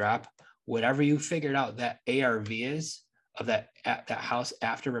continue to drop. Whatever you figured out that ARV is of that house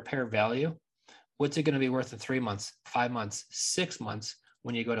after repair value, what's it going to be worth in 3 months, 5 months, 6 months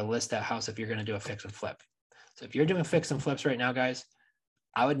when you go to list that house if you're going to do a fix and flip? So if you're doing fix and flips right now, guys,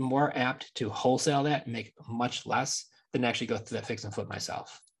 I would more apt to wholesale that and make much less than actually go through that fix and flip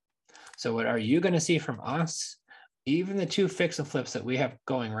myself. So what are you going to see from us? Even the 2 fix and flips that we have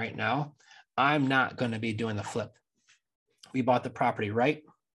going right now, I'm not going to be doing the flip. We bought the property right.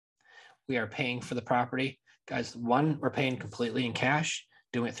 We are paying for the property. Guys, one, we're paying completely in cash,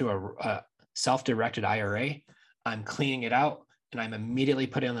 doing it through a self-directed IRA. I'm cleaning it out and I'm immediately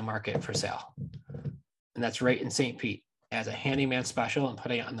putting it on the market for sale. And that's right in St. Pete as a handyman special and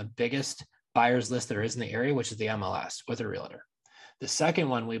putting it on the biggest buyers list there is in the area, which is the MLS with a realtor. The second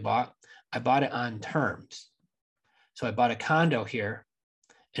one we bought, I bought it on terms. So I bought a condo here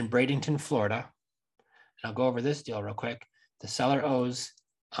in Bradenton, Florida. And I'll go over this deal real quick. The seller owes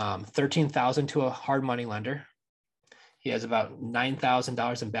 $13,000 to a hard money lender. He has about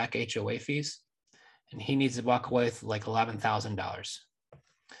 $9,000 in back HOA fees, and he needs to walk away with like $11,000.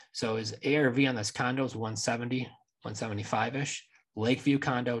 So his ARV on this condo is 170, 175-ish. Lakeview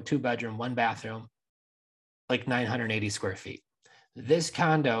condo, 2-bedroom, 1 bathroom, like 980 square feet. This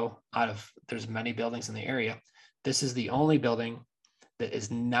condo, there's many buildings in the area, this is the only building that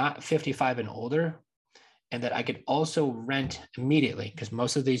is not 55 and older, and that I could also rent immediately, because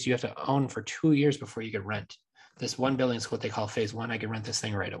most of these you have to own for 2 years before you can rent. This one building is what they call phase 1. I can rent this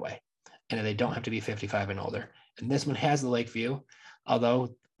thing right away. And they don't have to be 55 and older. And this one has the lake view,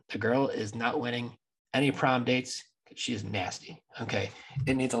 although the girl is not winning any prom dates. She is nasty. Okay.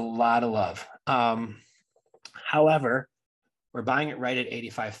 It needs a lot of love. However, we're buying it right at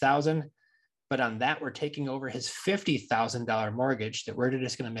 $85,000. But on that, we're taking over his $50,000 mortgage that we're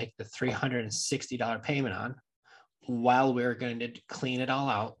just going to make the $360 payment on while we're going to clean it all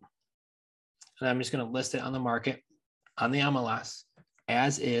out. And I'm just going to list it on the market, on the MLS,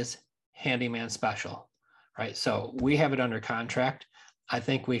 as is handyman special, right? So we have it under contract. I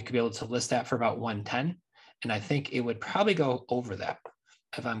think we could be able to list that for about 110. And I think it would probably go over that,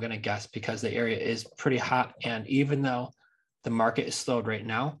 if I'm going to guess, because the area is pretty hot. And even though the market is slowed right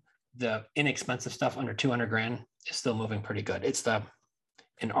now, the inexpensive stuff under 200 grand is still moving pretty good. It's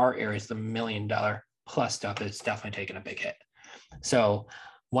in our areas, the $1 million plus stuff that's definitely taking a big hit. So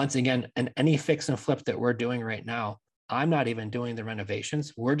once again, in any fix and flip that we're doing right now, I'm not even doing the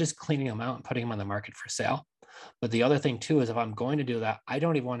renovations. We're just cleaning them out and putting them on the market for sale. But the other thing too, is if I'm going to do that, I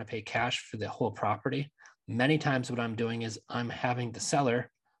don't even want to pay cash for the whole property. Many times what I'm doing is I'm having the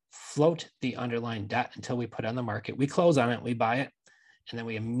seller float the underlying debt until we put it on the market. We close on it, we buy it, and then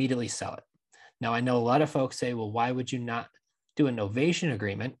we immediately sell it. Now, I know a lot of folks say, well, why would you not do a novation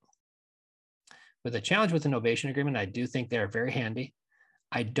agreement? But the challenge with the novation agreement, I do think they're very handy.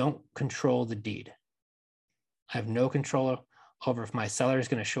 I don't control the deed. I have no control over if my seller is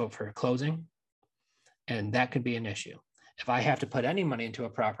going to show up for a closing, and that could be an issue. If I have to put any money into a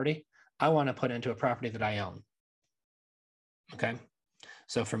property, I want to put into a property that I own. Okay.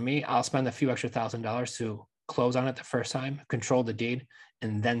 So for me, I'll spend a few extra $1,000s to close on it the first time, control the deed,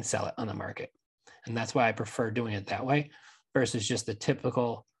 and then sell it on the market. And that's why I prefer doing it that way versus just the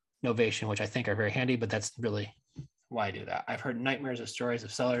typical novation, which I think are very handy, but that's really why I do that. I've heard nightmares of stories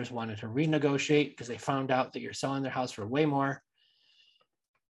of sellers wanting to renegotiate because they found out that you're selling their house for way more.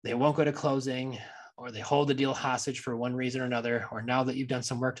 They won't go to closing, or they hold the deal hostage for one reason or another, or now that you've done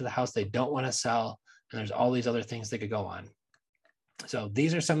some work to the house, they don't want to sell. And there's all these other things that could go on. So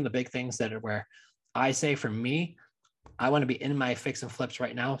these are some of the big things that are where I say for me, I want to be in my fix and flips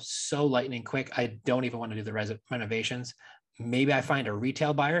right now. So lightning quick. I don't even want to do the renovations. Maybe I find a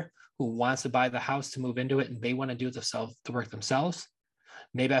retail buyer who wants to buy the house to move into it and they want to do the work themselves.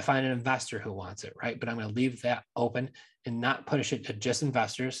 Maybe I find an investor who wants it, right? But I'm going to leave that open and not push it to just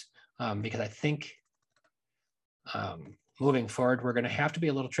investors because I think moving forward, we're going to have to be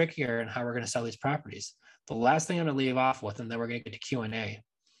a little trickier in how we're going to sell these properties. The last thing I'm going to leave off with, and then we're going to get to Q&A,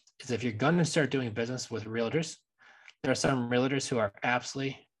 is if you're going to start doing business with realtors, there are some realtors who are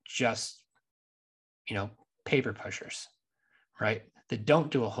absolutely just, paper pushers, right? That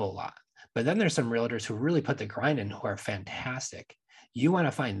don't do a whole lot. But then there's some realtors who really put the grind in who are fantastic. You want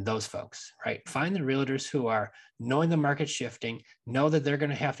to find those folks, right? Find the realtors who are knowing the market shifting, know that they're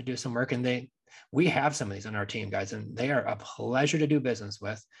going to have to do some work. And we have some of these on our team, guys, and they are a pleasure to do business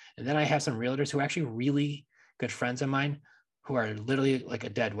with. And then I have some realtors who are actually really good friends of mine who are literally like a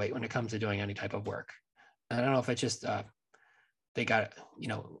dead weight when it comes to doing any type of work. I don't know if it's just, they got,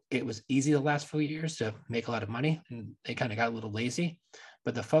 it was easy the last few years to make a lot of money and they kind of got a little lazy.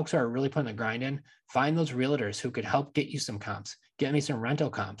 But the folks who are really putting the grind in, find those realtors who could help get you some comps, get me some rental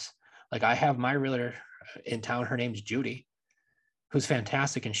comps. Like I have my realtor in town, her name's Judy, who's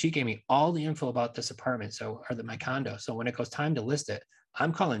fantastic. And she gave me all the info about this apartment. My condo. So when it goes time to list it,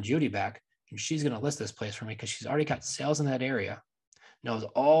 I'm calling Judy back and she's going to list this place for me because she's already got sales in that area, knows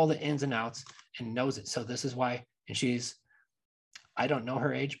all the ins and outs and knows it. So this is why, and I don't know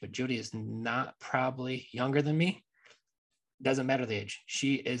her age, but Judy is not probably younger than me. Doesn't matter the age.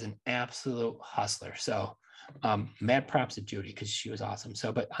 She is an absolute hustler. So mad props to Judy because she was awesome.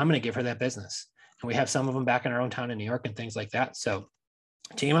 So, but I'm going to give her that business. And we have some of them back in our own town in New York and things like that. So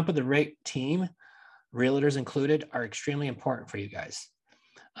team up with the right team, realtors included, are extremely important for you guys.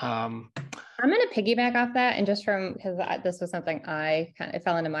 I'm going to piggyback off that. And just because this was something it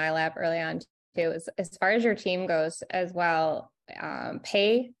fell into my lap early on too, as far as your team goes as well,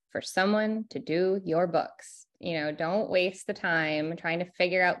 pay for someone to do your books. Don't waste the time trying to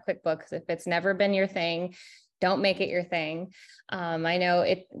figure out QuickBooks. If it's never been your thing, don't make it your thing. I know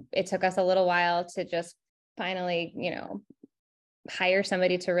it took us a little while to just finally, hire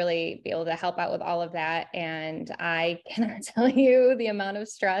somebody to really be able to help out with all of that. And I cannot tell you the amount of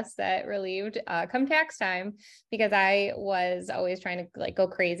stress that relieved come tax time, because I was always trying to go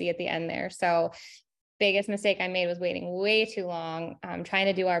crazy at the end there. So biggest mistake I made was waiting way too long, trying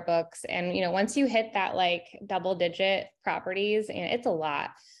to do our books. And, once you hit that double digit properties, it's a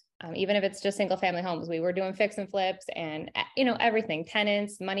lot. Even if it's just single family homes, we were doing fix and flips and, everything,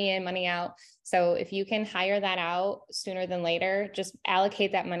 tenants, money in, money out. So if you can hire that out sooner than later, just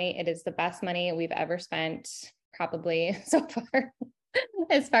allocate that money. It is the best money we've ever spent probably so far,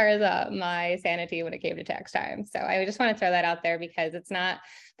 as far as my sanity when it came to tax time. So I just want to throw that out there because it's not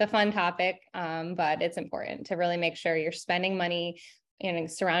the fun topic, but it's important to really make sure you're spending money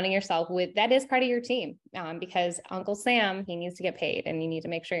and surrounding yourself with, that is part of your team, because Uncle Sam, he needs to get paid and you need to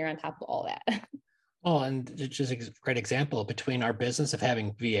make sure you're on top of all that. Well, and it's just a great example between our business of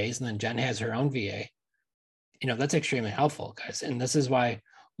having VAs and then Jen has her own VA. That's extremely helpful, guys. And this is why,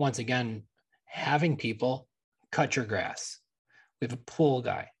 once again, having people cut your grass. We have a pool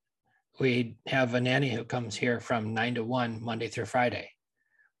guy. We have a nanny who comes here from 9 to 1, Monday through Friday.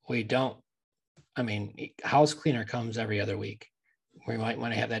 House cleaner comes every other week. We might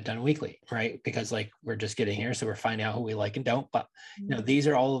want to have that done weekly, right? Because we're just getting here. So we're finding out who we like and don't. But these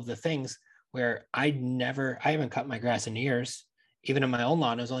are all of the things where I haven't cut my grass in years. Even in my own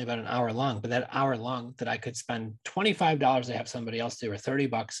lawn, it was only about an hour long, but that hour long that I could spend $25 to have somebody else do, or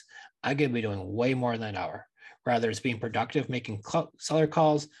 $30, I could be doing way more than that hour. Rather it's being productive, making seller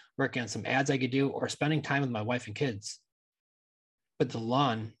calls, working on some ads I could do, or spending time with my wife and kids. But the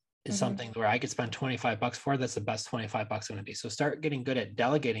lawn is something where I could spend $25 for. That's the best $25 going to be. So start getting good at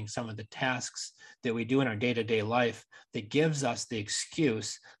delegating some of the tasks that we do in our day-to-day life that gives us the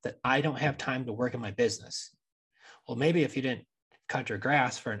excuse that I don't have time to work in my business. Well, maybe if you didn't cut your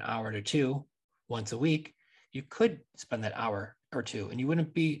grass for an hour to two once a week, you could spend that hour or two, and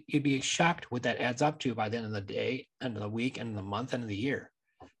you'd be shocked what that adds up to by the end of the day, end of the week, end of the month, end of the year,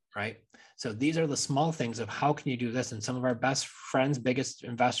 right? So these are the small things of how can you do this? And some of our best friends, biggest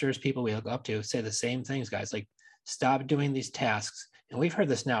investors, people we look up to say the same things, guys, like stop doing these tasks. And we've heard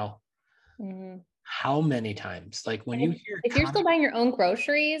this now. How many times? Like when you hear, if you're still buying your own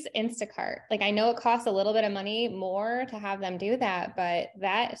groceries, Instacart, like I know it costs a little bit of money more to have them do that, but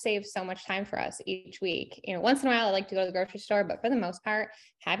that saves so much time for us each week. You know, once in a while I like to go to the grocery store, but for the most part,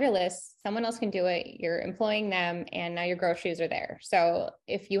 have your list. Someone else can do it. You're employing them, and now your groceries are there. So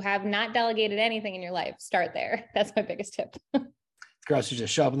if you have not delegated anything in your life, start there. That's my biggest tip. Groceries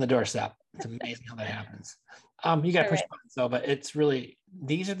just show up on the doorstep. It's amazing how that happens. You got to push buttons though, but it's really,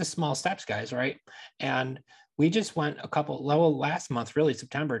 these are the small steps, guys, right? And we just went last month, really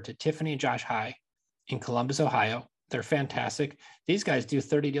September, to Tiffany and Josh High in Columbus, Ohio. They're fantastic. These guys do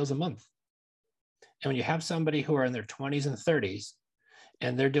 30 deals a month. And when you have somebody who are in their 20s and 30s,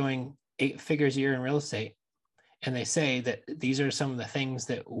 and they're doing 8 figures a year in real estate, and they say that these are some of the things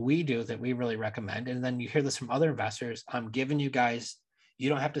that we do that we really recommend. And then you hear this from other investors. I'm giving you guys, you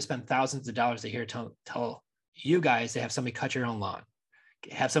don't have to spend thousands of dollars to hear tell you guys to have somebody cut your own lawn.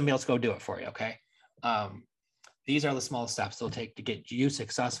 Have somebody else go do it for you, okay? These are the small steps they'll take to get you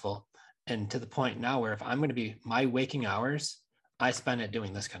successful. And to the point now where if I'm going to be my waking hours, I spend it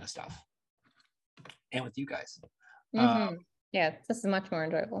doing this kind of stuff. And with you guys. Yeah, this is much more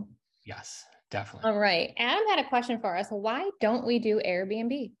enjoyable. Yes, definitely. All right. Adam had a question for us. Why don't we do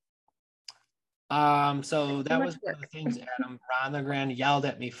Airbnb? So that was one of the things Adam Ronagran yelled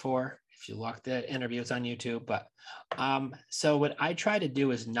at me for. If you looked at interviews on YouTube, but so what I try to do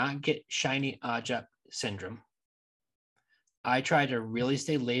is not get shiny object syndrome. I try to really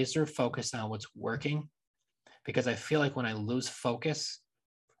stay laser focused on what's working, because I feel like when I lose focus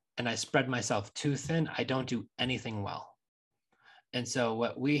and I spread myself too thin, I don't do anything well. And so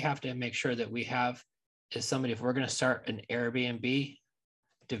what we have to make sure that we have is somebody, if we're going to start an Airbnb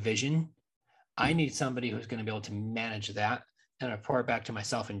division, I need somebody who's going to be able to manage that and report back to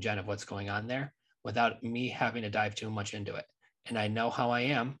myself and Jen of what's going on there without me having to dive too much into it. And I know how I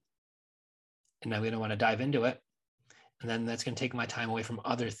am, and I'm going to want to dive into it. And then that's going to take my time away from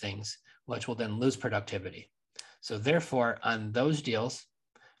other things, which will then lose productivity. So therefore, on those deals,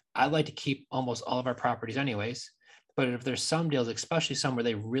 I like to keep almost all of our properties anyways. But if there's some deals, especially some where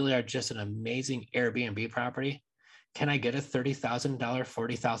they really are just an amazing Airbnb property, can I get a $30,000,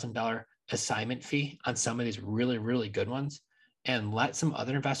 $40,000 assignment fee on some of these really, really good ones and let some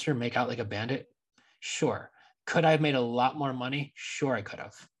other investor make out like a bandit? Sure. Could I have made a lot more money? Sure, I could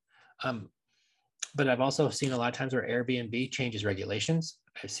have. But I've also seen a lot of times where Airbnb changes regulations.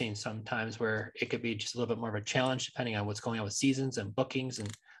 I've seen sometimes where it could be just a little bit more of a challenge depending on what's going on with seasons and bookings. And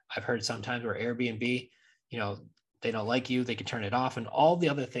I've heard sometimes where Airbnb, you know, they don't like you, they can turn it off, and all the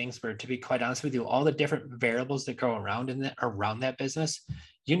other things where, to be quite honest with you, all the different variables that go around that business,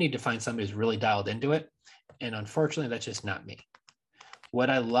 you need to find somebody who's really dialed into it. And unfortunately, that's just not me. Would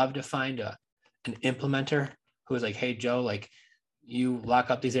I love to find an implementer who is like, hey, Joe, like you lock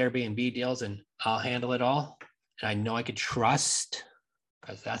up these Airbnb deals and I'll handle it all. And I know I could trust,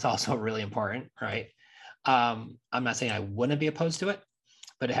 because that's also really important, right? I'm not saying I wouldn't be opposed to it,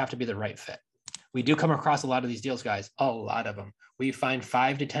 but it'd have to be the right fit. We do come across a lot of these deals, guys, a lot of them. We find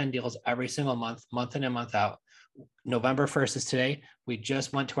 5 to 10 deals every single month, month in and month out. November 1st is today. We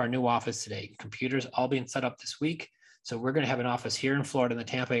just went to our new office today. Computers all being set up this week. So we're going to have an office here in Florida, in the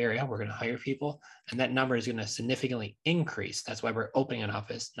Tampa area. We're going to hire people, and that number is going to significantly increase. That's why we're opening an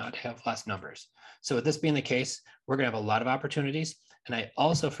office, not to have less numbers. So with this being the case, we're going to have a lot of opportunities. And I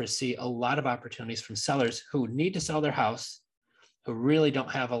also foresee a lot of opportunities from sellers who need to sell their house, who really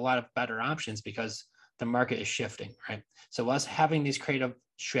don't have a lot of better options because the market is shifting, right? So us having these creative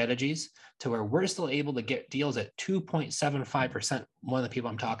strategies to where we're still able to get deals at 2.75%, one of the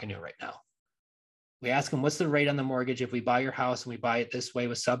people I'm talking to right now. We ask them, what's the rate on the mortgage? If we buy your house and we buy it this way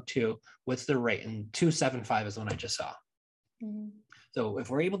with sub 2, what's the rate? And 2.75 is the one I just saw. Mm-hmm. So if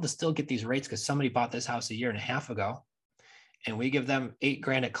we're able to still get these rates because somebody bought this house a year and a half ago, and we give them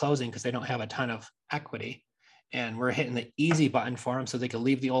 $8,000 at closing because they don't have a ton of equity, and we're hitting the easy button for them so they can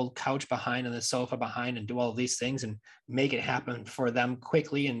leave the old couch behind and the sofa behind and do all of these things and make it happen for them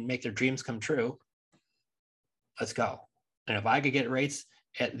quickly and make their dreams come true. Let's go. And if I could get rates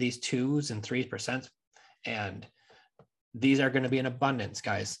at these 2s and 3%, and these are going to be in abundance,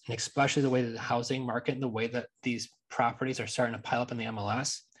 guys, and especially the way that the housing market and the way that these properties are starting to pile up in the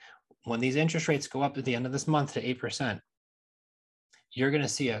MLS. When these interest rates go up at the end of this month to 8%, you're going to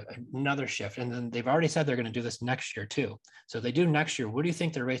see another shift. And then they've already said they're going to do this next year too. So if they do next year, what do you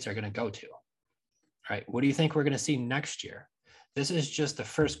think their rates are going to go to? Right? What do you think we're going to see next year? This is just the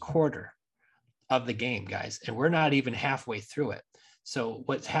first quarter of the game, guys, and we're not even halfway through it. So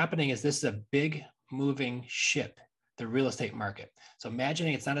what's happening is this is a big moving ship, the real estate market. So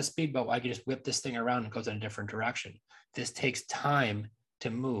imagining it's not a speedboat, I can just whip this thing around and it goes in a different direction. This takes time to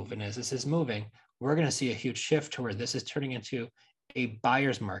move. And as this is moving, we're going to see a huge shift to where this is turning into a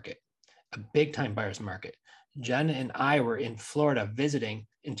buyer's market, a big time buyer's market. Jen and I were in Florida visiting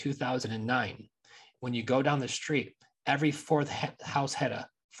in 2009. When you go down the street, every fourth house had a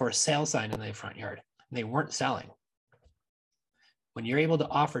for sale sign in the front yard, and they weren't selling. When you're able to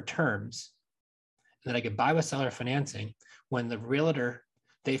offer terms that I could buy with seller financing, when the realtor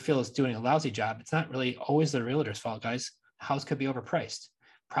they feel is doing a lousy job, it's not really always the realtor's fault, guys. House could be overpriced,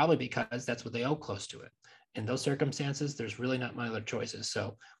 probably because that's what they owe close to it. In those circumstances, there's really not many other choices.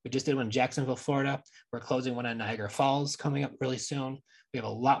 So we just did one in Jacksonville, Florida. We're closing one in Niagara Falls coming up really soon. We have a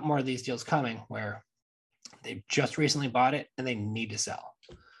lot more of these deals coming where they've just recently bought it and they need to sell.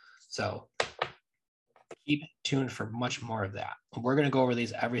 So keep tuned for much more of that. We're going to go over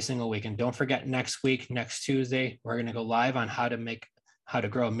these every single week. And don't forget next week, next Tuesday, we're going to go live on how to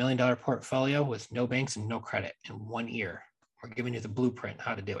grow $1 million portfolio with no banks and no credit in 1 year. We're giving you the blueprint,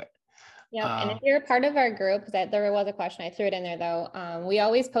 how to do it. Yeah, and if you're a part of our group, that there was a question, I threw it in there though. We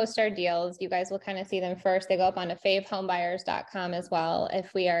always post our deals. You guys will kind of see them first. They go up on to favehomebuyers.com as well.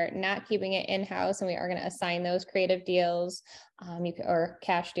 If we are not keeping it in-house and we are going to assign those creative deals or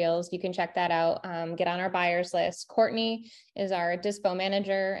cash deals, you can check that out. Get on our buyers list. Courtney is our dispo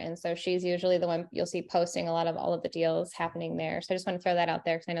manager. And so she's usually the one you'll see posting a lot of all of the deals happening there. So I just want to throw that out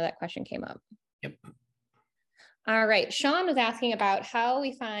there because I know that question came up. Yep. All right. Sean was asking about how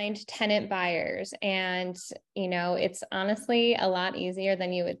we find tenant buyers. And, it's honestly a lot easier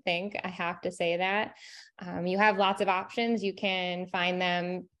than you would think. I have to say that. You have lots of options. You can find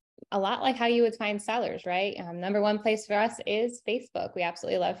them a lot like how you would find sellers, right? Number one place for us is Facebook. We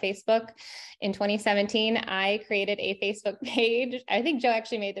absolutely love Facebook. In 2017, I created a Facebook page. I think Joe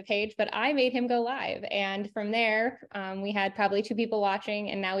actually made the page, but I made him go live. And from there, we had probably 2 people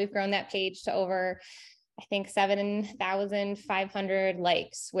watching. And now we've grown that page to over, I think 7,500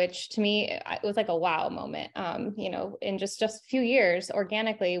 likes, which to me, it was like a wow moment. In just a few years,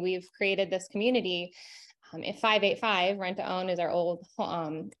 organically, we've created this community. If 585 rent to own is our old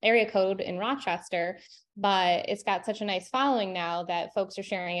area code in Rochester, but it's got such a nice following now that folks are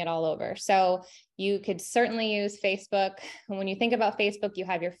sharing it all over. So you could certainly use Facebook. And when you think about Facebook, you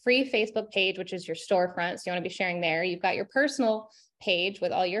have your free Facebook page, which is your storefront. So you want to be sharing there. You've got your personal page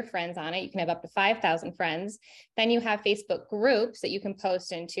with all your friends on it. You can have up to 5,000 friends. Then you have Facebook groups that you can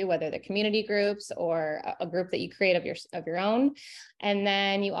post into, whether they're community groups or a group that you create of your own. And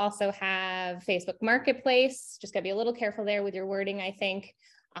then you also have Facebook Marketplace. Just gotta be a little careful there with your wording, I think.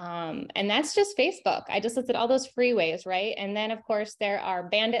 And that's just Facebook. I just listed all those free ways, right? And then of course there are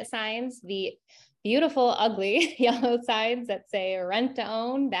bandit signs, the beautiful, ugly yellow signs that say rent to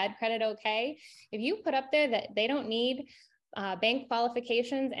own, bad credit, okay. If you put up there that they don't need bank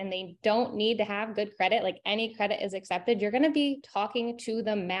qualifications and they don't need to have good credit, like any credit is accepted, you're going to be talking to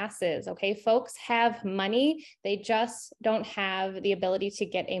the masses. Okay. Folks have money. They just don't have the ability to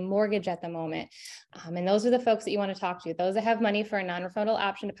get a mortgage at the moment. And those are the folks that you want to talk to, those that have money for a non-refundable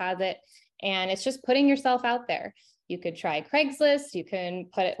option deposit. And it's just putting yourself out there. You could try Craigslist. You can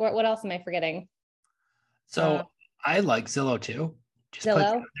put it, what else am I forgetting? So I like Zillow too. Just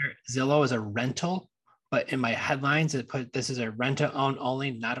Zillow. Zillow is a rental. But in my headlines, it put this is a rent to own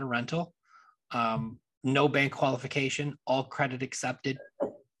only, not a rental. No bank qualification, all credit accepted.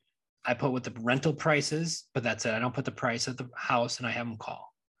 I put what the rental price is, but that's it. I don't put the price of the house and I have them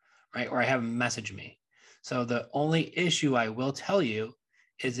call, right? Or I have them message me. So the only issue I will tell you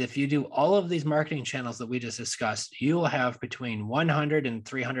is if you do all of these marketing channels that we just discussed, you will have between 100 and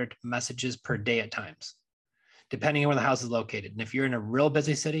 300 messages per day at times, depending on where the house is located. And if you're in a real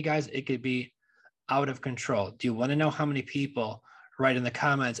busy city, guys, it could be out of control. Do you want to know how many people write in the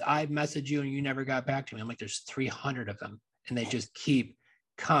comments, I messaged you and you never got back to me? I'm like, there's 300 of them and they just keep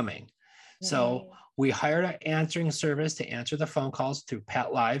coming. Mm-hmm. So we hired an answering service to answer the phone calls through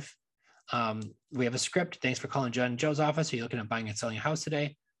Pat Live. We have a script. Thanks for calling Jen and Joe's office. Are you looking at buying and selling a house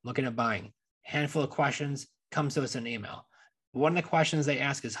today? Looking at buying. Handful of questions, comes to us in an email. One of the questions they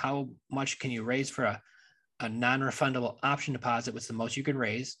ask is how much can you raise for a non-refundable option deposit? What's the most you can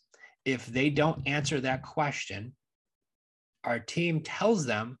raise? If they don't answer that question, Our team tells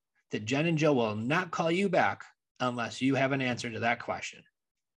them that Jen and Joe will not call you back unless you have an answer to that question.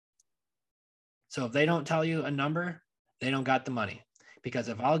 So if they don't tell you a number, they don't got the money. Because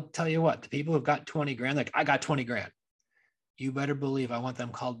if I'll tell you what, the people who've got 20 grand, like I got 20 grand, you better believe I want them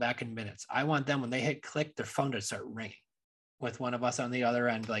called back in minutes. I want them, when they hit click, their phone to start ringing with one of us on the other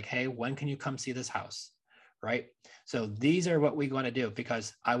end, like, hey, when can you come see this house? Right? So these are what we want to do,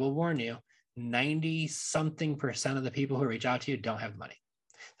 because I will warn you, 90-something% of the people who reach out to you don't have money.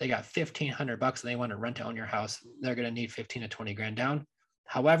 They got $1,500 and they want to rent to own your house. They're going to need 15 to 20 grand down.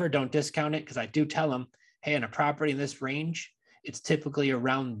 However, don't discount it, because I do tell them, hey, in a property in this range, it's typically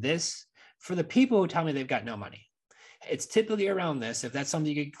around this. For the people who tell me they've got no money, it's typically around this. If that's something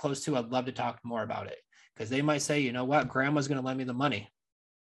you get close to, I'd love to talk more about it, because they might say, you know what, grandma's going to lend me the money.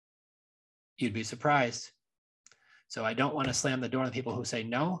 You'd be surprised. So I don't want to slam the door on the people who say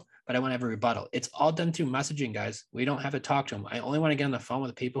no, but I want to have a rebuttal. It's all done through messaging, guys. We don't have to talk to them. I only want to get on the phone with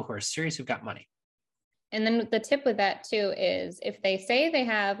the people who are serious, who've got money. And then the tip with that too is, if they say they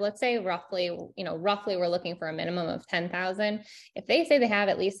have, let's say roughly we're looking for a minimum of 10,000. If they say they have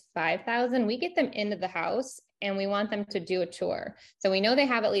at least 5,000, we get them into the house and we want them to do a tour. So we know they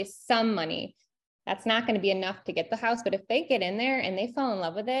have at least some money. That's not going to be enough to get the house, but if they get in there and they fall in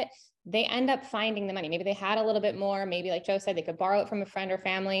love with it, they end up finding the money. Maybe they had a little bit more, maybe like Joe said, they could borrow it from a friend or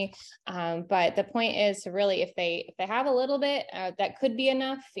family. But the point is to really, if they have a little bit, that could be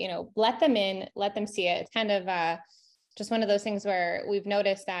enough, let them in, let them see it. It's kind of just one of those things where we've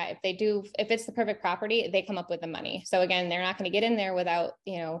noticed that if it's the perfect property, they come up with the money. So again, they're not going to get in there without,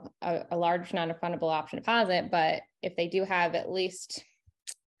 a large non-refundable option deposit. But if they do have at least,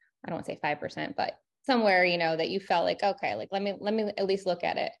 I don't want to say 5%, but somewhere, that you felt like, okay, like let me at least look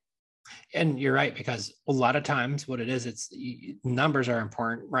at it. And you're right, because a lot of times what it is, it's numbers are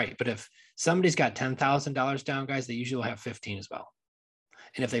important, right? But if somebody's got $10,000 down, guys, they usually will have 15 as well.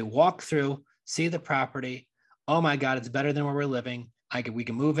 And if they walk through, see the property, oh my God, it's better than where we're living. We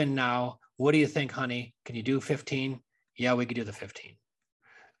can move in now. What do you think, honey? Can you do 15? Yeah, we could do the 15.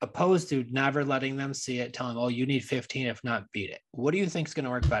 Opposed to never letting them see it, telling them, oh, you need 15, if not, beat it. What do you think is going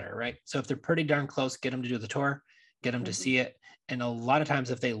to work better, right? So if they're pretty darn close, get them to do the tour, get them to see it. And a lot of times,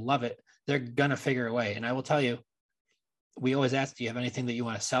 if they love it, they're going to figure a way. And I will tell you, we always ask, do you have anything that you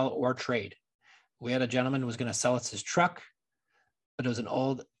want to sell or trade? We had a gentleman who was going to sell us his truck, but it was an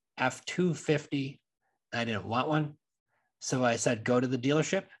old F-250. I didn't want one. So I said, go to the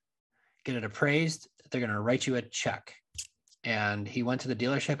dealership, get it appraised. They're going to write you a check. And he went to the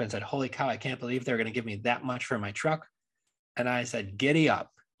dealership and said, holy cow, I can't believe they're going to give me that much for my truck. And I said, giddy up.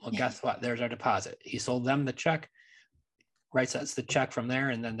 Well, guess what? There's our deposit. He sold them the check, writes us the check from there.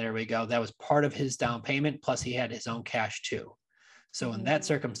 And then there we go. That was part of his down payment. Plus he had his own cash too. So in that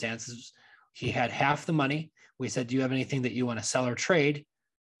circumstances, he had half the money. We said, do you have anything that you want to sell or trade?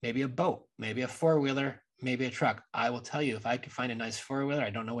 Maybe a boat, maybe a four-wheeler, maybe a truck. I will tell you, if I could find a nice four-wheeler, I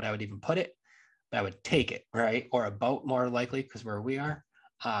don't know what I would even put it, but I would take it, right? Or a boat, more likely, because where we are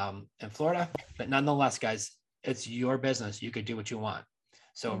in Florida. But nonetheless, guys, it's your business. You could do what you want.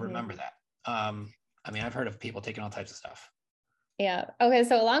 So remember that. I've heard of people taking all types of stuff. Yeah. Okay.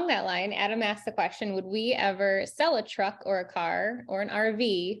 So along that line, Adam asked the question, would we ever sell a truck or a car or an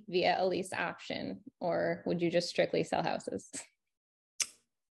RV via a lease option, or would you just strictly sell houses?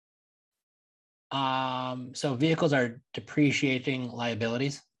 So vehicles are depreciating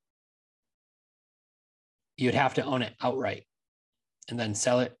liabilities. You'd have to own it outright and then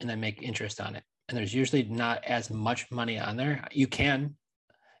sell it and then make interest on it. And there's usually not as much money on there. You can,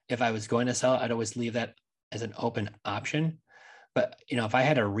 if I was going to sell it, I'd always leave that as an open option. But, if I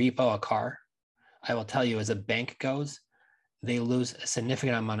had to repo a car, I will tell you, as a bank goes, they lose a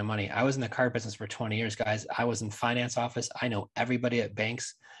significant amount of money. I was in the car business for 20 years, guys. I was in finance office. I know everybody at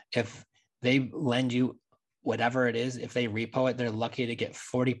banks. If they lend you whatever it is, if they repo it, they're lucky to get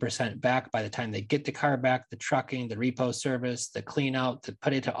 40% back by the time they get the car back, the trucking, the repo service, the clean out, to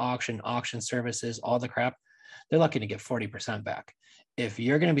put it to auction services, all the crap. They're lucky to get 40% back. If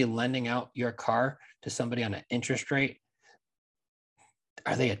you're going to be lending out your car to somebody on an interest rate,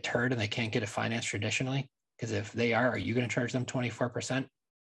 are they a turd and they can't get it financed traditionally? Because if they are you going to charge them 24%?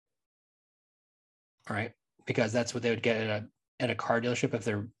 All right. Because that's what they would get at a car dealership if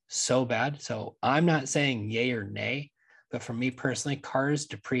they're so bad. So I'm not saying yay or nay, but for me personally, cars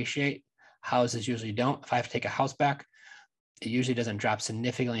depreciate, houses usually don't. If I have to take a house back, it usually doesn't drop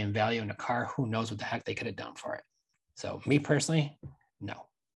significantly in value in a car. Who knows what the heck they could have done for it. So me personally, no.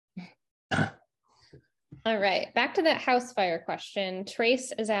 All right, back to that house fire question.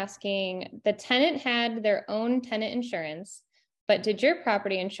 Trace is asking, the tenant had their own tenant insurance, But did your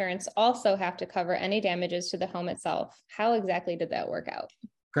property insurance also have to cover any damages to the home itself? How exactly did that work out?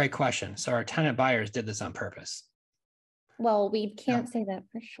 Great question. So our tenant buyers did this on purpose. Well, we can't say that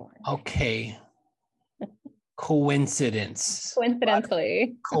for sure. Okay. Coincidence.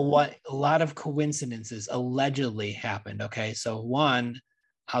 Coincidentally. A lot of coincidences allegedly happened. Okay. So one,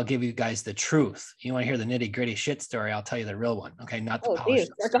 I'll give you guys the truth. You want to hear the nitty gritty shit story? I'll tell you the real one. Okay. Not the polished.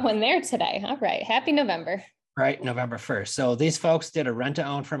 We're going there today. All right. Happy November. Right. November 1st. So these folks did a rent to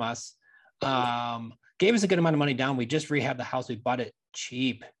own from us. Gave us a good amount of money down. We just rehabbed the house. We bought it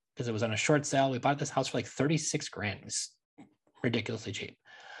cheap because it was on a short sale. We bought this house for like 36 grand. It was ridiculously cheap.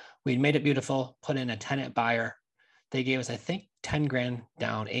 We made it beautiful, put in a tenant buyer. They gave us, I think, 10 grand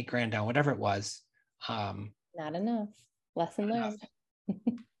down, 8 grand down, whatever it was. Not enough. Lesson learned.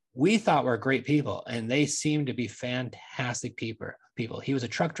 We thought we're great people, and they seemed to be fantastic people. He was a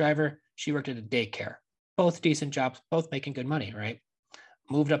truck driver. She worked at a daycare. Both decent jobs, both making good money, right?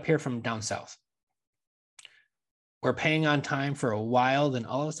 Moved up here from down south. We're paying on time for a while, then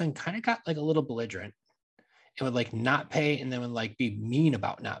all of a sudden kind of got like a little belligerent. It would like not pay and then would like be mean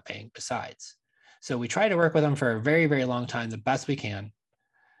about not paying besides. So we tried to work with them for a very, very long time, the best we can.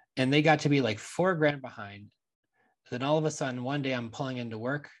 And they got to be like 4 grand behind. Then all of a sudden, one day I'm pulling into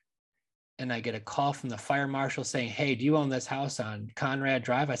work and I get a call from the fire marshal saying, "Hey, do you own this house on Conrad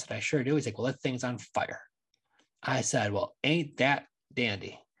Drive?" I said, "I sure do." He's like, "Well, that thing's on fire." I said, "Well, ain't that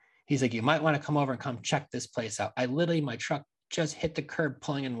dandy?" He's like, "You might want to come over and come check this place out." I literally, my truck just hit the curb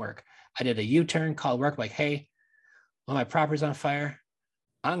pulling in work. I did a U-turn, called work like, "Hey, well, my property's on fire.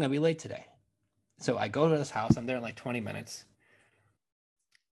 I'm going to be late today." So I go to this house. I'm there in like 20 minutes.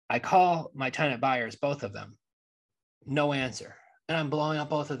 I call my tenant buyers, both of them. No answer. And I'm blowing up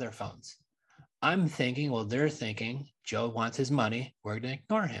both of their phones. I'm thinking, well, they're thinking Joe wants his money. We're going to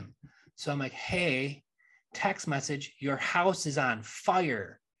ignore him. So I'm like, "Hey, text message, your house is on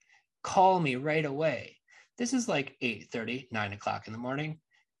fire. Call me right away." This is like 8:30, 9 o'clock in the morning.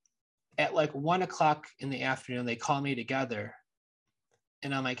 At like 1 o'clock in the afternoon, they call me together.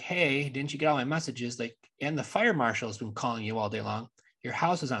 And I'm like, "Hey, didn't you get all my messages?" Like, and the fire marshal's been calling you all day long. Your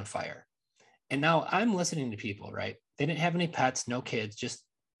house is on fire. And now I'm listening to people, right? They didn't have any pets, no kids, just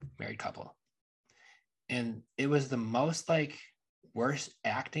married couple. And it was the most like worst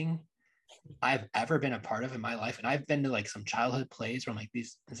acting I've ever been a part of in my life. And I've been to like some childhood plays where I'm like,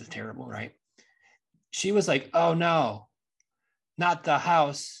 this is terrible, right? She was like, "Oh no, not the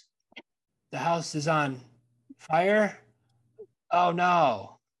house. The house is on fire. Oh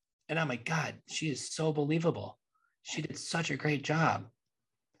no." And I'm like, God, she is so believable. She did such a great job.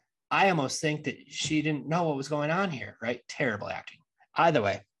 I almost think that she didn't know what was going on here, right? Terrible acting. Either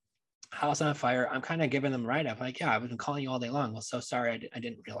way, house on fire. I'm kind of giving them right up. Like, "Yeah, I've been calling you all day long. Well, so sorry, I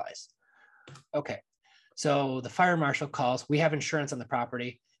didn't realize." Okay. So the fire marshal calls. We have insurance on the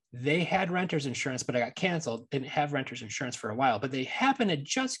property. They had renter's insurance, but I got canceled. Didn't have renter's insurance for a while, but they happened to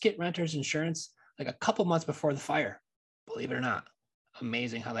just get renter's insurance like a couple months before the fire. Believe it or not.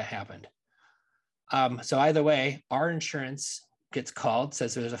 Amazing how that happened. So either way, our insurance gets called,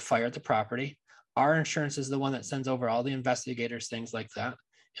 says there's a fire at the property. Our insurance is the one that sends over all the investigators, things like that.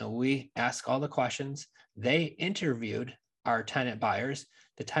 And we ask all the questions. They interviewed our tenant buyers.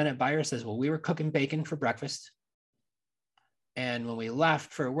 The tenant buyer says, "Well, we were cooking bacon for breakfast. And when we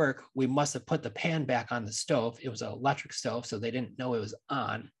left for work, we must have put the pan back on the stove. It was an electric stove, so they didn't know it was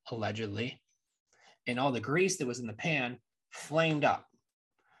on, allegedly. And all the grease that was in the pan flamed up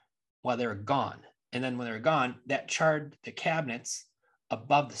while they were gone. And then when they were gone, that charred the cabinets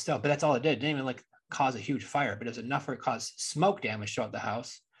above the stove. But that's all it did. It didn't even like cause a huge fire, but it was enough where it caused smoke damage throughout the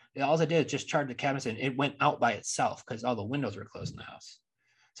house. All it did is just charred the cabinets and it went out by itself because all the windows were closed in the house.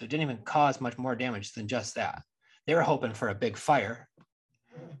 So it didn't even cause much more damage than just that. They were hoping for a big fire.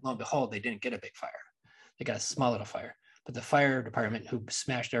 Lo and behold, they didn't get a big fire. They got a small little fire. But the fire department, who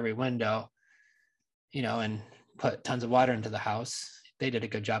smashed every window, and put tons of water into the house, they did a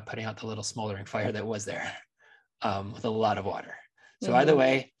good job putting out the little smoldering fire that was there with a lot of water. So either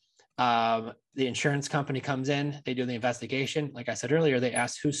way, the insurance company comes in, they do the investigation. Like I said earlier, they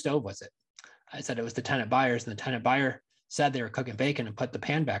asked whose stove was it. I said it was the tenant buyers, and the tenant buyer said they were cooking bacon and put the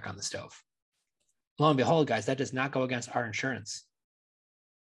pan back on the stove. Lo and behold, guys, that does not go against our insurance.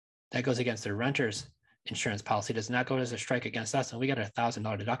 That goes against the renter's insurance policy. It does not go as a strike against us, and we got a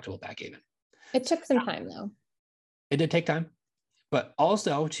 $1,000 deductible back even. It took some time, though. It did take time, but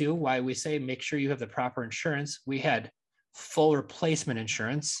also too, why we say make sure you have the proper insurance. We had full replacement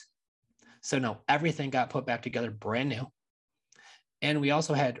insurance, so no, everything got put back together brand new. And we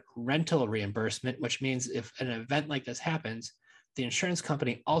also had rental reimbursement, which means if an event like this happens, the insurance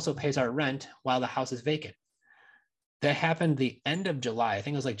company also pays our rent while the house is vacant. That happened the end of July. I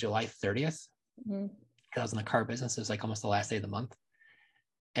think it was like July 30th. Mm-hmm. I was in the car business. It was like almost the last day of the month.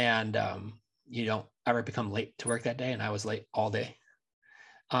 And you don't ever become late to work that day. And I was late all day.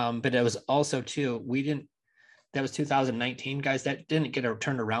 But it was also too, that was 2019, guys. That didn't get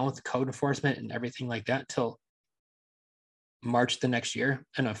turned around with the code enforcement and everything like that till March the next year.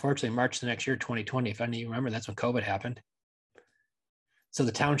 And unfortunately, March the next year, 2020, if any of you remember, that's when COVID happened. So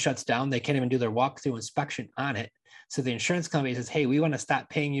the town shuts down. They can't even do their walkthrough inspection on it. So the insurance company says, hey, we want to stop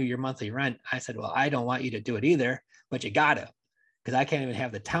paying you your monthly rent. I said, well, I don't want you to do it either, but you got to, because I can't even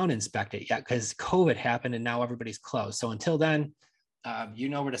have the town inspect it yet because COVID happened and now everybody's closed. So until then, you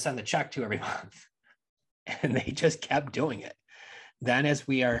know where to send the check to every month. And they just kept doing it. Then as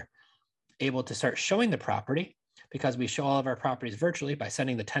we are able to start showing the property, because we show all of our properties virtually by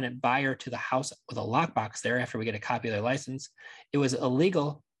sending the tenant buyer to the house with a lockbox there after we get a copy of their license, it was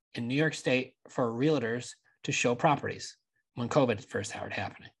illegal in New York State for realtors to show properties when COVID first started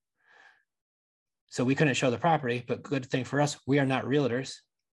happening. So we couldn't show the property, but good thing for us, we are not realtors.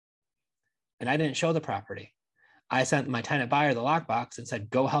 And I didn't show the property. I sent my tenant buyer the lockbox and said,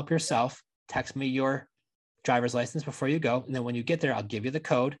 go help yourself, text me your driver's license before you go. And then when you get there, I'll give you the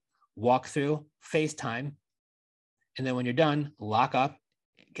code, walk through, FaceTime. And then when you're done, lock up,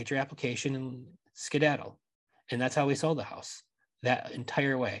 get your application and skedaddle. And that's how we sold the house that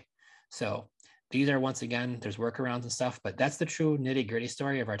entire way. So these are, once again, there's workarounds and stuff, but that's the true nitty gritty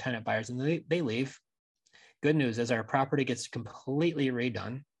story of our tenant buyers. And they leave. Good news is our property gets completely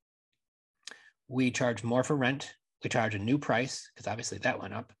redone. We charge more for rent. We charge a new price because obviously that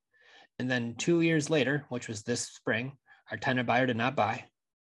went up. And then 2 years later, which was this spring, our tenant buyer did not buy.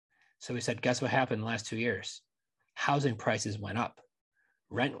 So we said, guess what happened in the last 2 years? Housing prices went up,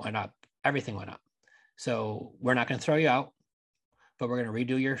 rent went up, everything went up. So we're not going to throw you out, but we're going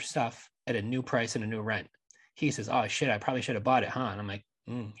to redo your stuff at a new price and a new rent. He says, oh shit, I probably should have bought it, huh? And I'm like,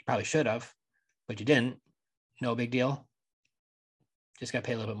 you probably should have, but you didn't. No big deal. Just got to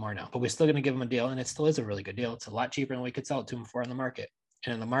pay a little bit more now, but we're still going to give them a deal. And it still is a really good deal. It's a lot cheaper than we could sell it to them for on the market.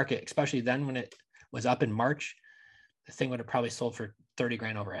 And in the market, especially then when it was up in March, the thing would have probably sold for 30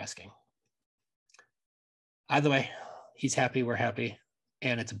 grand over asking. Either way, he's happy, we're happy,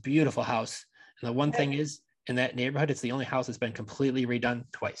 and it's a beautiful house. And the one thing is, in that neighborhood, it's the only house that's been completely redone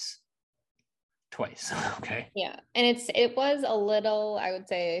twice. Okay. Yeah. And it was a little, I would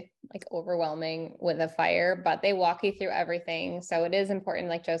say, like overwhelming with a fire, but they walk you through everything. So it is important,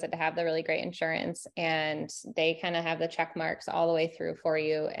 like Joe said, to have the really great insurance, and they kind of have the check marks all the way through for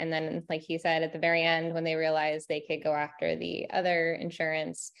you. And then, like he said, at the very end, when they realized they could go after the other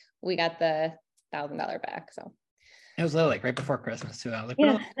insurance, we got the $1,000 back. So it was literally like right before Christmas too. I was like,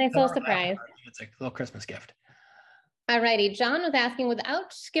 yeah, nice little surprise. It's like a little Christmas gift. Alrighty, John was asking,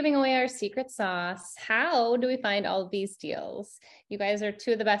 without giving away our secret sauce, how do we find all of these deals? You guys are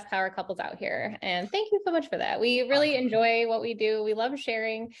two of the best power couples out here, and thank you so much for that. We really enjoy what we do. We love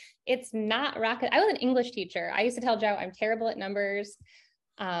sharing. It's not rocket. I was an English teacher. I used to tell Joe I'm terrible at numbers.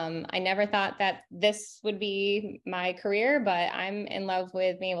 I never thought that this would be my career, but I'm in love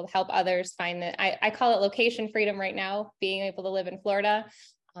with being able to help others find that. I call it location freedom right now, being able to live in Florida.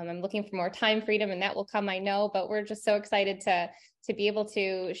 I'm looking for more time freedom, and that will come, I know, but we're just so excited to be able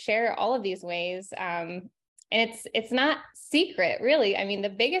to share all of these ways. And it's not secret, really. I mean, the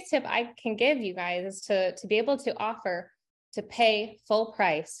biggest tip I can give you guys is to be able to offer to pay full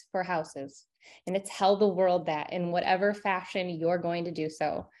price for houses, and to tell the world that in whatever fashion you're going to do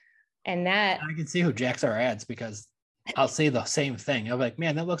so. And that I can see who jacks our ads, because I'll say the same thing. I'm like,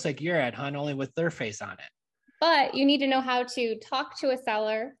 man, that looks like your ad, hon, only with their face on it. But you need to know how to talk to a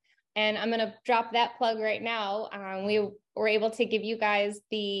seller. And I'm going to drop that plug right now. We were able to give you guys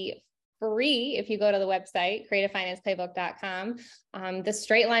the free, if you go to the website, creativefinanceplaybook.com, the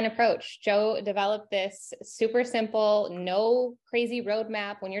straight line approach. Joe developed this super simple, no crazy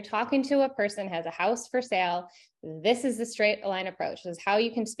roadmap. When you're talking to a person who has a house for sale, this is the straight line approach. This is how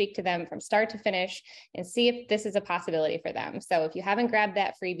you can speak to them from start to finish and see if this is a possibility for them. So if you haven't grabbed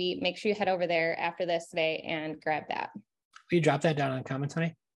that freebie, make sure you head over there after this today and grab that. Will you drop that down in the comments,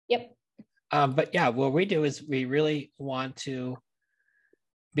 honey? Yep. But yeah, what we do is we really want to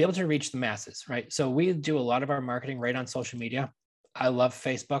be able to reach the masses, right? So we do a lot of our marketing right on social media. I love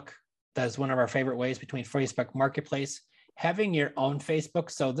Facebook. That is one of our favorite ways, between Facebook Marketplace, having your own Facebook.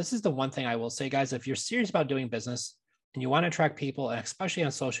 So this is the one thing I will say, guys, if you're serious about doing business and you want to attract people, and especially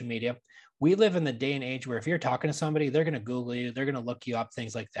on social media, we live in the day and age where if you're talking to somebody, they're going to Google you, they're going to look you up,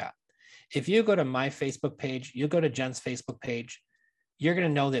 things like that. If you go to my Facebook page, you go to Jen's Facebook page, you're going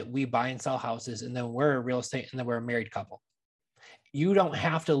to know that we buy and sell houses, and then we're a real estate, and then we're a married couple. You don't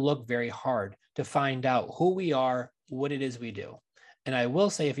have to look very hard to find out who we are, what it is we do. And I will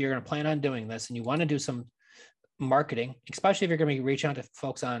say, if you're going to plan on doing this and you want to do some marketing, especially if you're going to be reaching out to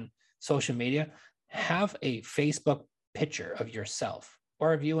folks on social media, have a Facebook picture of yourself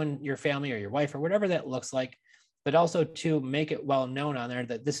or of you and your family or your wife or whatever that looks like, but also to make it well known on there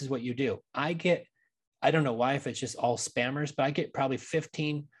that this is what you do. I don't know why, if it's just all spammers, but I get probably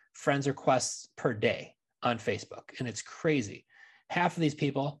 15 friends requests per day on Facebook, and it's crazy. Half of these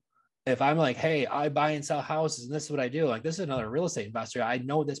people, if I'm like, hey, I buy and sell houses and this is what I do, like, this is another real estate investor, I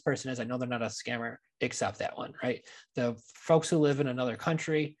know this person is, I know they're not a scammer, except that one, right? The folks who live in another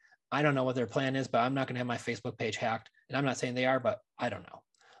country, I don't know what their plan is, but I'm not going to have my Facebook page hacked. And I'm not saying they are, but I don't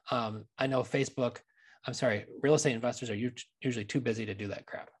know. I know real estate investors are usually too busy to do that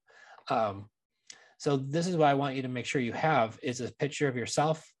crap. So this is what I want you to make sure you have is a picture of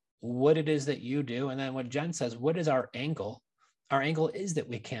yourself, what it is that you do. And then what Jen says, what is our angle? Our angle is that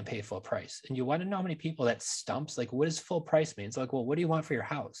we can't pay full price. And you want to know how many people that stumps, like, what does full price mean? It's like, well, what do you want for your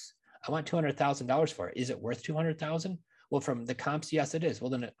house? I want $200,000 for it. Is it worth $200,000? Well, from the comps, yes, it is. Well,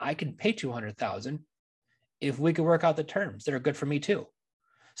 then I can pay $200,000 if we could work out the terms that are good for me too.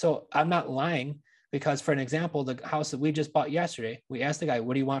 So I'm not lying, because, for an example, the house that we just bought yesterday, we asked the guy,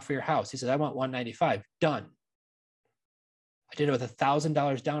 what do you want for your house? He said, I want $195. Done. I did it with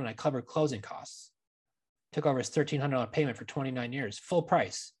 $1,000 down and I covered closing costs. Took over his $1,300 payment for 29 years, full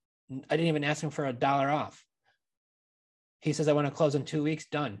price. I didn't even ask him for $1 off. He says, I want to close in 2 weeks.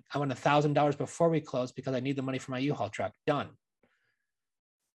 Done. I want $1,000 before we close because I need the money for my U-Haul truck. Done.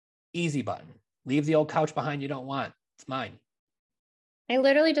 Easy button. Leave the old couch behind you don't want. It's mine. I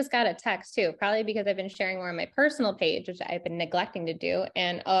literally just got a text too, probably because I've been sharing more on my personal page, which I've been neglecting to do.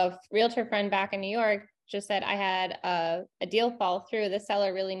 And a realtor friend back in New York just said, I had a deal fall through. The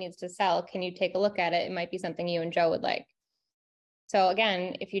seller really needs to sell. Can you take a look at it? It might be something you and Joe would like. So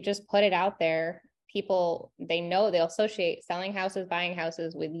again, if you just put it out there, people, they know, they'll associate selling houses, buying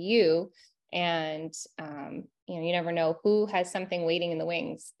houses with you. And, you never know who has something waiting in the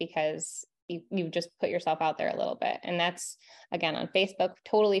wings, because you've just put yourself out there a little bit. And that's, again, on Facebook,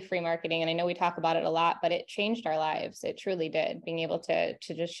 totally free marketing. And I know we talk about it a lot, but it changed our lives. It truly did, being able to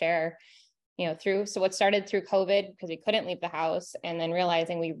just share, so what started through COVID, because we couldn't leave the house, and then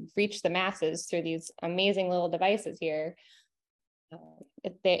realizing we reached the masses through these amazing little devices here.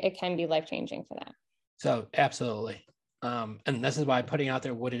 It can be life-changing for that. So absolutely. And this is why putting out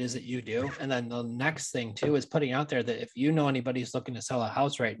there what it is that you do. And then the next thing too, is putting out there that if you know anybody who's looking to sell a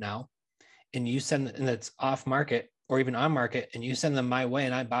house right now, and you send, and it's off market or even on market, and you send them my way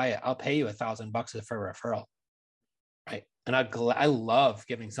and I buy it, I'll pay you $1,000 for a referral. Right. And I love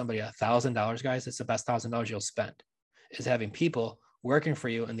giving somebody $1,000, guys. It's the best $1,000 you'll spend, is having people working for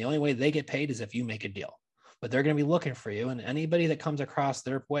you. And the only way they get paid is if you make a deal, but they're going to be looking for you. And anybody that comes across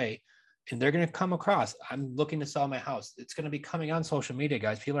their way, and they're going to come across, I'm looking to sell my house. It's going to be coming on social media,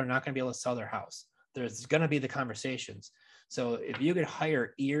 guys. People are not going to be able to sell their house. There's going to be the conversations. So if you could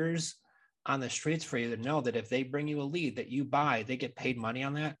hire ears on the streets for you to know that if they bring you a lead that you buy, they get paid money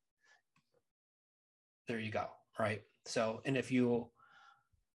on that. There you go. Right. So, and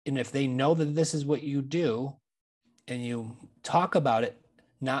if they know that this is what you do, and you talk about it,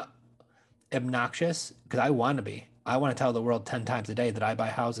 not obnoxious, because I want to tell the world 10 times a day that I buy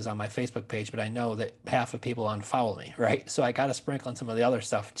houses on my Facebook page, but I know that half of people unfollow me. Right. So I got to sprinkle in some of the other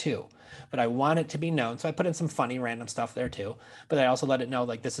stuff too, but I want it to be known. So I put in some funny, random stuff there too, but I also let it know,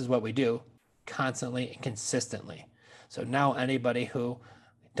 like, this is what we do constantly and consistently. So now anybody who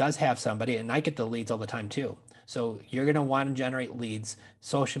does have somebody, and I get the leads all the time too. So you're going to want to generate leads.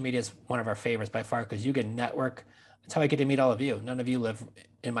 Social media is one of our favorites by far, because you can network. That's how I get to meet all of you. None of you live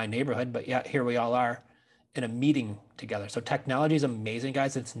in my neighborhood, but yet here we all are in a meeting together. So technology is amazing,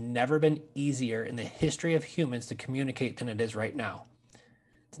 guys. It's never been easier in the history of humans to communicate than it is right now.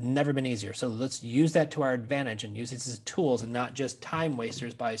 It's never been easier. So let's use that to our advantage and use these as tools and not just time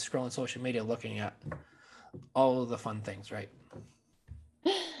wasters by scrolling social media, looking at all of the fun things, right?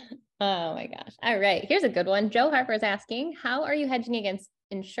 Oh my gosh. All right. Here's a good one. Joe Harper is asking, how are you hedging against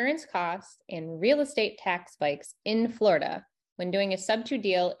insurance costs and real estate tax spikes in Florida when doing a sub-2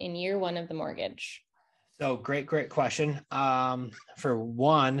 deal in year one of the mortgage? So great question. For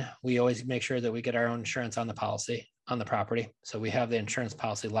one, we always make sure that we get our own insurance on the policy, on the property. So we have the insurance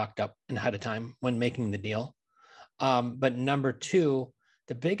policy locked up ahead of time when making the deal. But number two,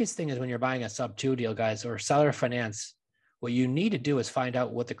 the biggest thing is when you're buying a sub-2 deal, guys, or seller finance, what you need to do is find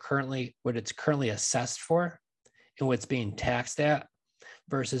out what it's currently assessed for and what's being taxed at,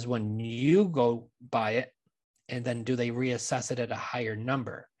 versus when you go buy it and then do they reassess it at a higher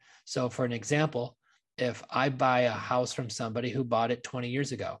number. So for an example, if I buy a house from somebody who bought it 20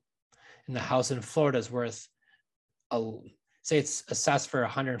 years ago, and the house in Florida is worth say it's assessed for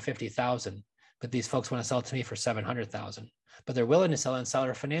 150,000, but these folks want to sell it to me for 700,000, but they're willing to sell it in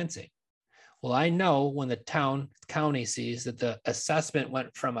seller financing. Well, I know when the county sees that the assessment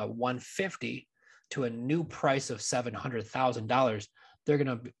went from a 150 to a new price of $700,000, they're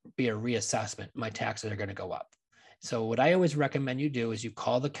going to be a reassessment. My taxes are going to go up. So what I always recommend you do is you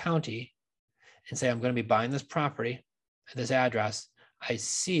call the county and say, I'm going to be buying this property at this address. I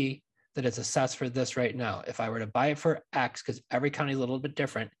see that it's assessed for this right now. If I were to buy it for X, because every county is a little bit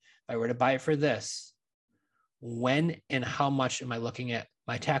different, if I were to buy it for this, when and how much am I looking at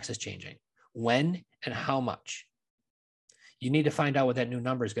my taxes changing? When and how much? You need to find out what that new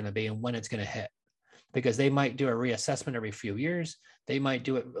number is going to be and when it's going to hit, because they might do a reassessment every few years. They might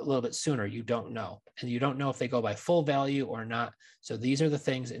do it a little bit sooner. You don't know. And you don't know if they go by full value or not. So these are the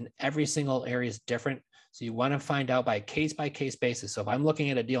things, and every single area is different. So you want to find out by case basis. So if I'm looking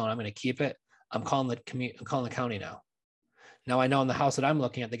at a deal and I'm going to keep it, I'm calling the county now. Now I know in the house that I'm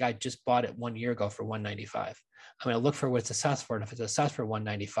looking at, the guy just bought it 1 year ago for 195. I'm going to look for what it's assessed for. And if it's assessed for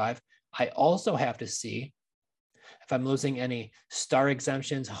 195, I also have to see if I'm losing any star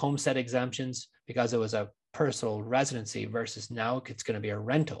exemptions, homestead exemptions, because it was a personal residency versus now it's going to be a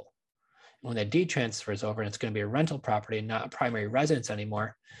rental. When the deed transfers over and it's going to be a rental property and not a primary residence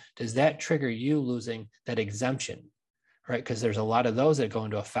anymore, does that trigger you losing that exemption, right? Because there's a lot of those that go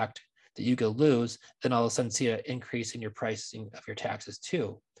into effect that you could lose, then all of a sudden see an increase in your pricing of your taxes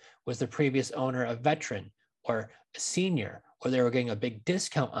too. Was the previous owner a veteran or a senior, or they were getting a big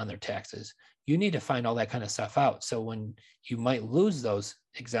discount on their taxes? You need to find all that kind of stuff out. So when you might lose those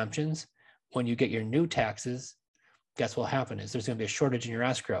exemptions, when you get your new taxes, guess what will happen is there's going to be a shortage in your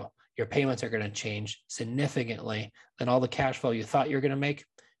escrow. Your payments are going to change significantly. Then all the cash flow you thought you were going to make,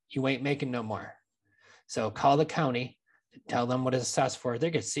 you ain't making no more. So call the county, tell them what it's assessed for. They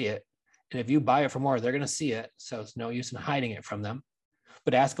can see it. And if you buy it for more, they're going to see it. So it's no use in hiding it from them.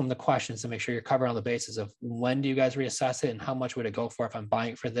 But ask them the questions to make sure you're covering on the basis of when do you guys reassess it and how much would it go for if I'm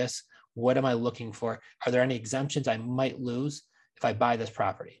buying it for this? What am I looking for? Are there any exemptions I might lose if I buy this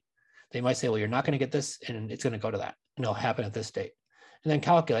property? They might say, well, you're not going to get this and it's going to go to that. And it'll happen at this date. And then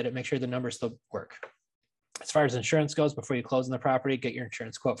calculate it, make sure the numbers still work. As far as insurance goes, before you close on the property, get your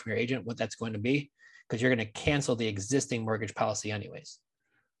insurance quote from your agent, what that's going to be, because you're going to cancel the existing mortgage policy anyways.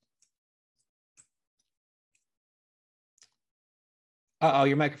 Uh-oh,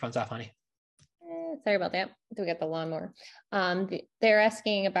 your microphone's off, honey. Sorry about that. We got the lawnmower. They're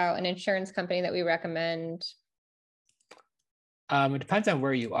asking about an insurance company that we recommend. It depends on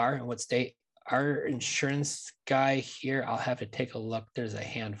where you are and what state. Our insurance guy here, I'll have to take a look. There's a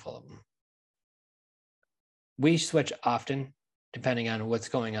handful of them. We switch often, depending on what's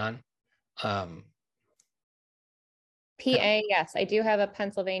going on. PA, yes, I do have a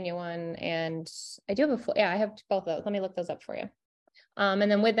Pennsylvania one, and I do have I have both of those. Let me look those up for you.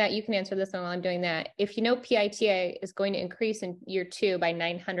 And then with that, you can answer this one while I'm doing that. If you know PITA is going to increase in year 2 by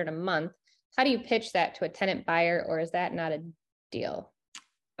 $900 a month, how do you pitch that to a tenant buyer, or is that not a deal?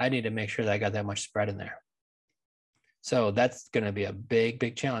 I need to make sure that I got that much spread in there. So that's going to be a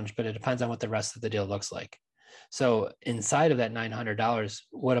big challenge, but it depends on what the rest of the deal looks like. So inside of that $900,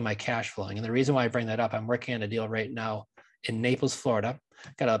 what am I cash flowing? And the reason why I bring that up, I'm working on a deal right now in Naples, Florida.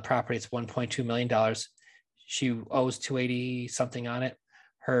 Got a property, it's $1.2 million. She owes $280 something on it.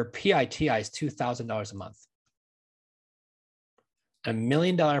 Her PITI is $2,000 a month. $1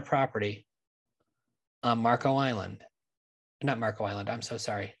 million property on Marco Island. Not Marco Island, I'm so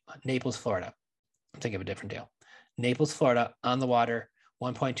sorry. Naples, Florida. I'm thinking of a different deal. Naples, Florida, on the water,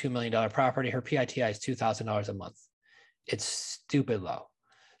 $1.2 million property. Her PITI is $2,000 a month. It's stupid low.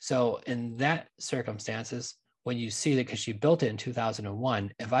 So in that circumstances, when you see that, because she built it in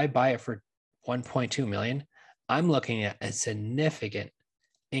 2001, if I buy it for 1.2 million, I'm looking at a significant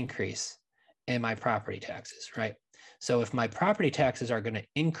increase in my property taxes, right? So if my property taxes are going to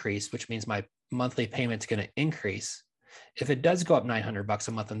increase, which means my monthly payment's going to increase, if it does go up $900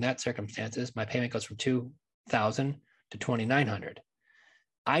 a month in that circumstances, my payment goes from $2,000 to $2,900.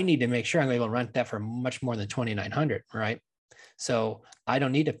 I need to make sure I'm able to rent that for much more than $2,900, right? So I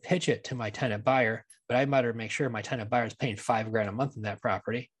don't need to pitch it to my tenant buyer, but I better make sure my tenant buyer is paying $5,000 a month in that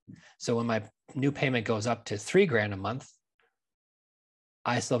property. So when my new payment goes up to $3,000 a month,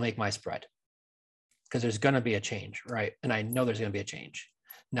 I still make my spread because there's going to be a change, right? And I know there's going to be a change.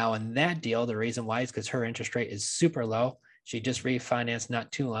 Now in that deal, the reason why is because her interest rate is super low. She just refinanced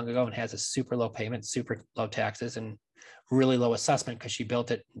not too long ago and has a super low payment, super low taxes, and really low assessment because she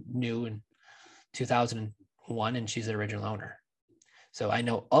built it new in 2001 and she's the original owner. So I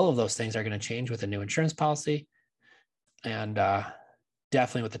know all of those things are going to change with a new insurance policy and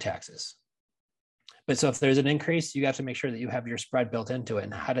definitely with the taxes. But so if there's an increase, you have to make sure that you have your spread built into it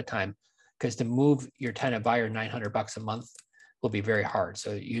and ahead of time, because to move your tenant buyer $900 a month will be very hard.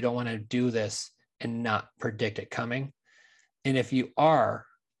 So you don't want to do this and not predict it coming. And if you are,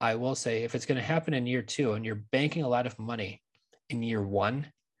 I will say, if it's going to happen in year 2 and you're banking a lot of money in year 1,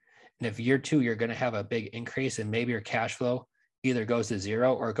 and if year 2, you're going to have a big increase and maybe your cash flow either goes to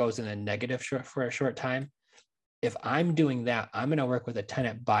 0 or goes in a negative for a short time. If I'm doing that, I'm going to work with a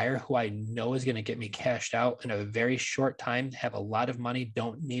tenant buyer who I know is going to get me cashed out in a very short time, have a lot of money,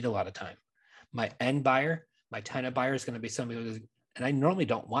 don't need a lot of time. My end buyer, my tenant buyer is going to be somebody who's, and I normally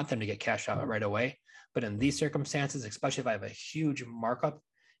don't want them to get cashed out right away. But in these circumstances, especially if I have a huge markup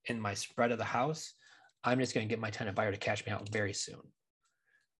in my spread of the house, I'm just going to get my tenant buyer to cash me out very soon.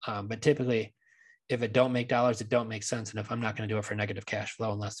 But typically, if it don't make dollars, it don't make sense. And if I'm not going to do it for negative cash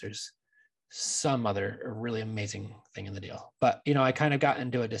flow, unless there's some other really amazing thing in the deal. But, I kind of got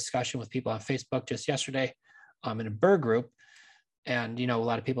into a discussion with people on Facebook just yesterday in a Burr group. And, a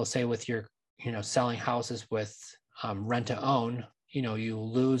lot of people say with your, selling houses with rent to own, you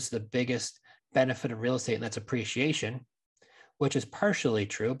lose the biggest benefit of real estate, and that's appreciation, which is partially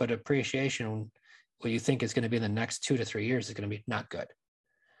true, but appreciation, what you think is going to be in the next 2 to 3 years is going to be not good.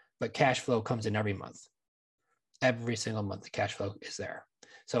 But cash flow comes in every month. Every single month, the cash flow is there.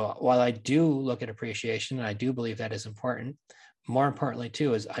 So while I do look at appreciation, and I do believe that is important, more importantly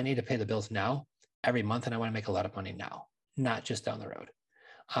too, is I need to pay the bills now every month, and I want to make a lot of money now, not just down the road.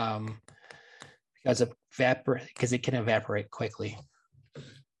 Because it can evaporate quickly.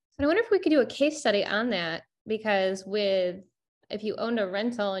 I wonder if we could do a case study on that, because if you owned a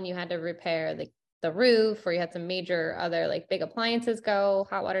rental and you had to repair the roof, or you had some major other like big appliances go,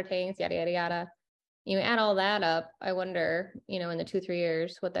 hot water tanks, yada, yada, yada. You add all that up, I wonder, in the 2-3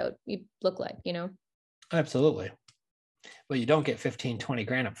 years, what that would look like, Absolutely. But you don't get 15, 20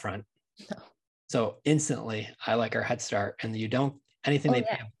 grand up front. No. So instantly, I like our head start, and you don't, anything they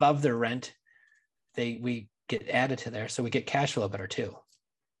pay above their rent, we get added to there. So we get cash flow better too.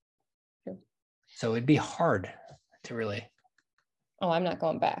 True. So it'd be hard to really. Oh, I'm not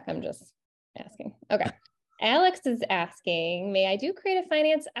going back. I'm just asking. Okay. Alex is asking, may I do creative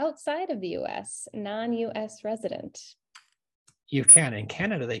finance outside of the U.S., non-U.S. resident? You can. In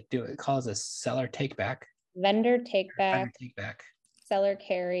Canada, they do it calls a seller take back. Vendor take back. Seller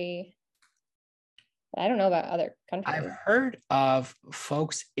carry. I don't know about other countries. I've heard of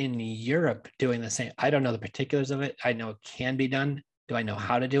folks in Europe doing the same. I don't know the particulars of it. I know it can be done. Do I know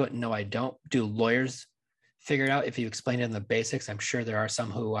how to do it? No, I don't. Do lawyers figure it out? If you explain it in the basics, I'm sure there are some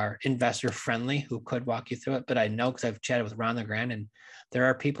who are investor friendly who could walk you through it. But I know, because I've chatted with Ron LeGrand, and there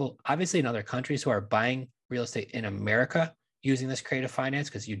are people obviously in other countries who are buying real estate in America using this creative finance,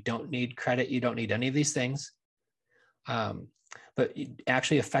 because you don't need credit. You don't need any of these things. But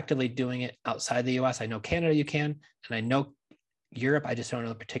actually effectively doing it outside the US, I know Canada you can, and I know Europe, I just don't know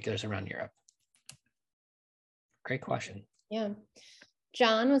the particulars around Europe. Great question. Yeah.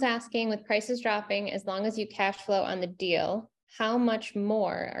 John was asking, with prices dropping, as long as you cash flow on the deal, how much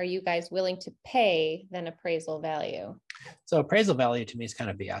more are you guys willing to pay than appraisal value? So appraisal value to me is kind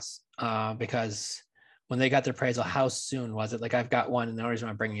of BS, because when they got their appraisal, how soon was it? Like I've got one, and the only reason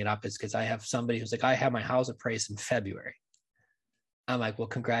I'm bringing it up is because I have somebody who's like, I have my house appraised in February. I'm like, well,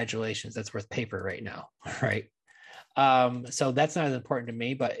 congratulations. That's worth paper right now. Right. So that's not as important to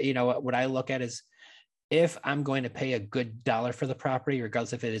me, but what I look at is if I'm going to pay a good dollar for the property,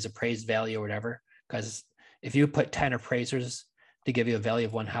 regardless if it is appraised value or whatever, because if you put 10 appraisers to give you a value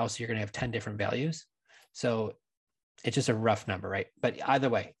of one house, you're going to have 10 different values. So it's just a rough number, right? But either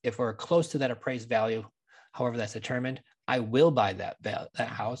way, if we're close to that appraised value, however that's determined, I will buy that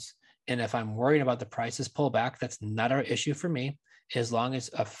house. And if I'm worried about the prices pull back, that's not our issue for me, as long as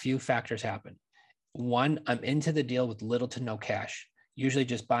a few factors happen. One, I'm into the deal with little to no cash, usually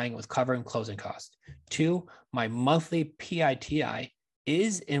just buying it with cover and closing costs. Two, my monthly PITI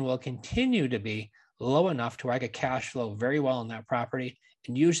is and will continue to be low enough to where I could cash flow very well on that property.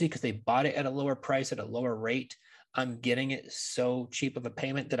 And usually because they bought it at a lower price, at a lower rate, I'm getting it so cheap of a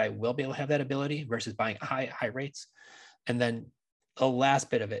payment that I will be able to have that ability versus buying high rates. And then the last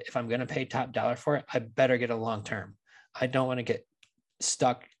bit of it, if I'm going to pay top dollar for it, I better get a long term. I don't want to get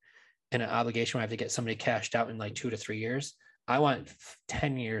stuck in an obligation where I have to get somebody cashed out in like 2 to 3 years. I want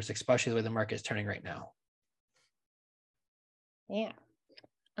 10 years, especially the way the market is turning right now. Yeah.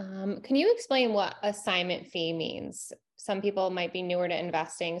 Can you explain what assignment fee means? Some people might be newer to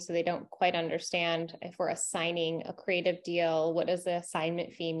investing, so they don't quite understand if we're assigning a creative deal. What does the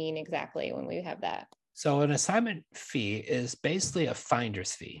assignment fee mean exactly when we have that? So an assignment fee is basically a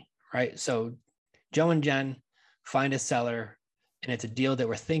finder's fee, right? So Joe and Jen find a seller. and it's a deal that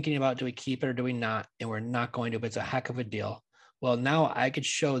we're thinking about, do we keep it or do we not? And we're not going to, but it's a heck of a deal. Well, now I could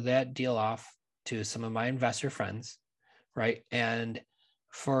show that deal off to some of my investor friends, right? And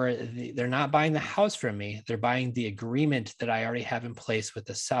they're not buying the house from me. They're buying the agreement that I already have in place with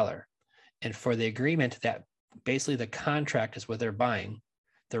the seller. And for the agreement, that basically the contract is what they're buying,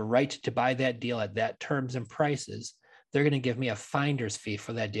 the right to buy that deal at that terms and prices, they're going to give me a finder's fee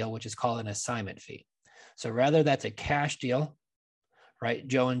for that deal, which is called an assignment fee. So rather that's a cash deal, right?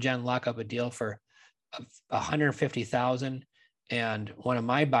 Joe and Jen lock up a deal for $150,000. And one of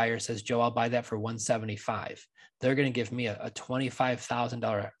my buyers says, Joe, I'll buy that for $175,000. They're going to give me a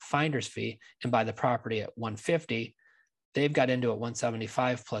 $25,000 finder's fee and buy the property at $150,000. They've got into it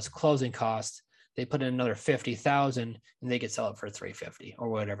 $175,000 plus closing costs. They put in another $50,000 and they could sell it for $350,000 or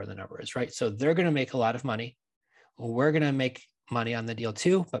whatever the number is, right? So they're going to make a lot of money. We're going to make money on the deal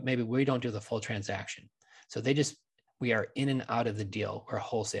too, but maybe we don't do the full transaction. So we are in and out of the deal. We're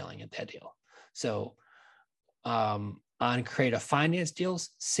wholesaling at that deal. So on creative finance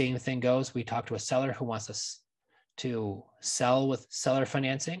deals, same thing goes. We talk to a seller who wants us to sell with seller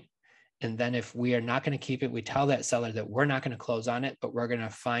financing. And then if we are not going to keep it, we tell that seller that we're not going to close on it, but we're going to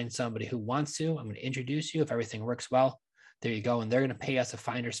find somebody who wants to. I'm going to introduce you if everything works well. There you go. And they're going to pay us a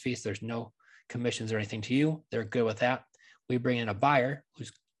finder's fee. So there's no commissions or anything to you. They're good with that. We bring in a buyer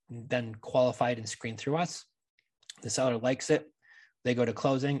who's then qualified and screened through us. The seller likes it. They go to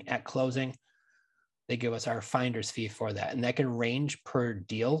closing. At closing, they give us our finder's fee for that. And that can range per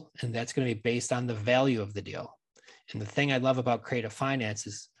deal. And that's going to be based on the value of the deal. And the thing I love about creative finance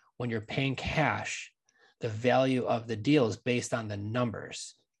is when you're paying cash, the value of the deal is based on the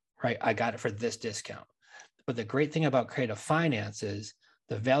numbers, right? I got it for this discount. But the great thing about creative finance is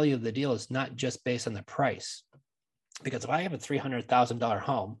the value of the deal is not just based on the price. Because if I have a $300,000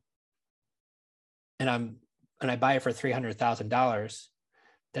 home and I buy it for $300,000,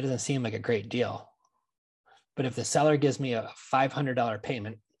 that doesn't seem like a great deal. But if the seller gives me a $500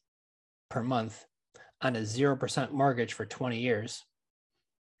 payment per month on a 0% mortgage for 20 years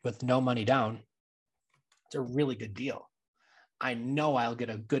with no money down, it's a really good deal. I know I'll get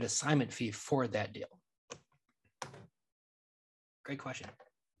a good assignment fee for that deal. Great question.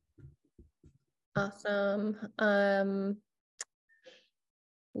 Awesome.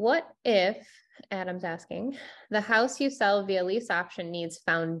 What if, Adam's asking, the house you sell via lease option needs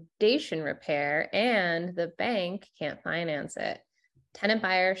foundation repair and the bank can't finance it? Tenant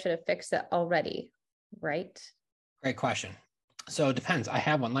buyer should have fixed it already, right? Great question. So it depends. I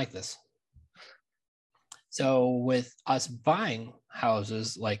have one like this. So with us buying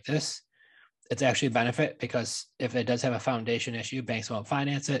houses like this, it's actually a benefit because if it does have a foundation issue, banks won't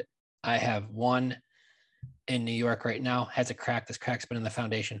finance it. I have one in New York right now, has a crack. This crack's been in the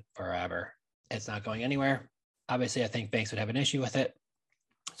foundation forever. It's not going anywhere. Obviously, I think banks would have an issue with it.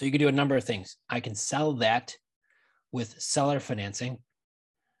 So you can do a number of things. I can sell that with seller financing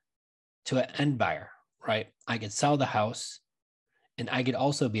to an end buyer, right? I could sell the house and I could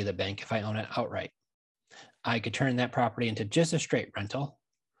also be the bank if I own it outright. I could turn that property into just a straight rental.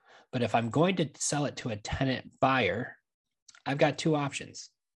 But if I'm going to sell it to a tenant buyer, I've got two options.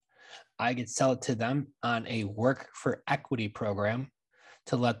 I could sell it to them on a work for equity program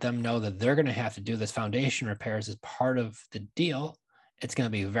to let them know that they're going to have to do this foundation repairs as part of the deal. It's going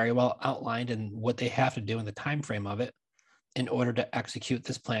to be very well outlined in what they have to do in the time frame of it in order to execute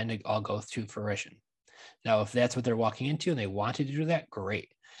this plan to all go to fruition. Now, if that's what they're walking into and they wanted to do that, great.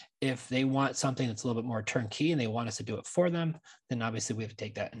 If they want something that's a little bit more turnkey and they want us to do it for them, then obviously we have to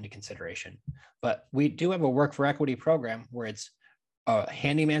take that into consideration. But we do have a work for equity program where it's a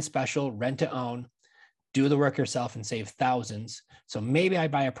handyman special, rent to own, do the work yourself and save thousands. So maybe I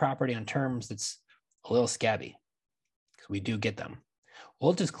buy a property on terms that's a little scabby because we do get them.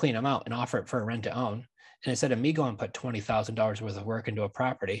 We'll just clean them out and offer it for a rent to own. And instead of me going and put $20,000 worth of work into a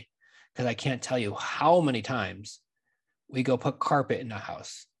property, because I can't tell you how many times we go put carpet in a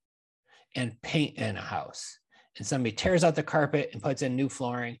house and paint in a house. And somebody tears out the carpet and puts in new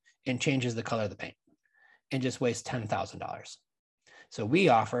flooring and changes the color of the paint and just wastes $10,000. So we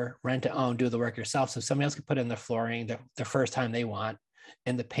offer rent to own, do the work yourself. So somebody else can put in the flooring the first time they want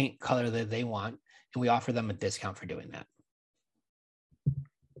and the paint color that they want. And we offer them a discount for doing that.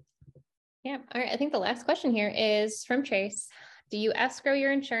 Yeah. All right. I think the last question here is from Chase. Do you escrow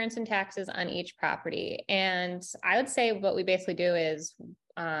your insurance and taxes on each property? And I would say what we basically do is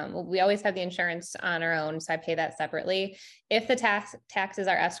we always have the insurance on our own. So I pay that separately. If the taxes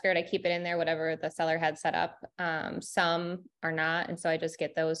are escrowed, I keep it in there, whatever the seller had set up. Some are not. And so I just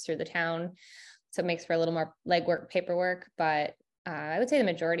get those through the town. So it makes for a little more legwork, paperwork, but I would say the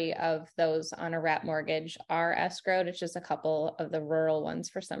majority of those on a wrap mortgage are escrowed. It's just a couple of the rural ones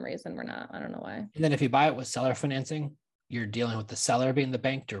for some reason we're not. I don't know why. And then if you buy it with seller financing, you're dealing with the seller being the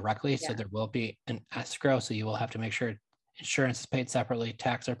bank directly. Yeah. So there will be an escrow. So you will have to make sure insurance is paid separately,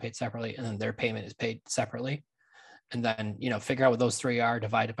 tax are paid separately, and then their payment is paid separately. And then, figure out what those three are,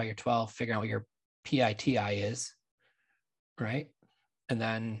 divided by your 12, figure out what your PITI is, right? And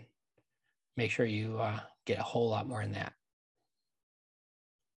then make sure you get a whole lot more in that.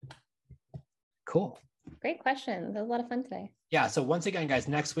 Cool. Great question. That was a lot of fun today. Yeah. So once again, guys,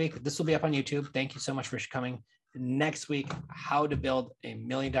 next week, this will be up on YouTube. Thank you so much for coming. Next week, how to build a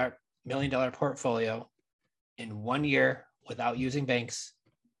 $1 million portfolio in 1 year without using banks,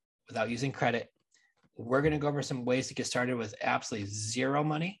 without using credit. We're going to go over some ways to get started with absolutely zero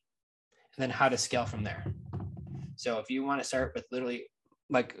money, and then how to scale from there. So if you want to start with literally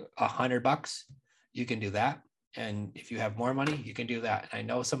like $100, you can do that. And if you have more money, you can do that. And I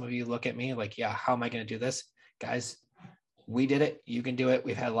know some of you look at me like, yeah, how am I going to do this? Guys, we did it. You can do it.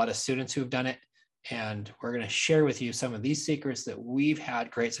 We've had a lot of students who've done it. And we're going to share with you some of these secrets that we've had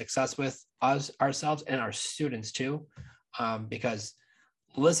great success with us, ourselves, and our students too. Because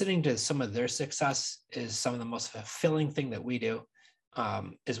listening to some of their success is some of the most fulfilling thing that we do,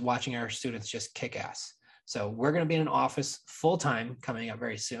 is watching our students just kick ass. So we're going to be in an office full-time coming up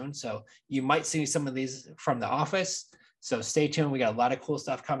very soon. So you might see some of these from the office. So stay tuned. We got a lot of cool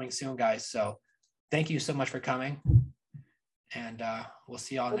stuff coming soon, guys. So thank you so much for coming. And we'll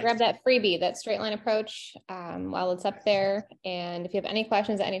see y'all next grab that freebie, that straight line approach, while it's up there. And if you have any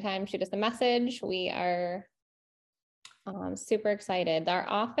questions at any time, shoot us a message. We are super excited. Our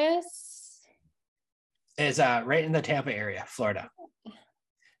office is right in the Tampa area, Florida.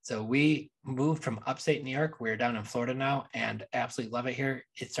 So we moved from upstate New York. We're down in Florida now and absolutely love it here.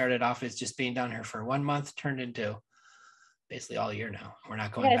 It started off as just being down here for 1 month, turned into basically all year now. We're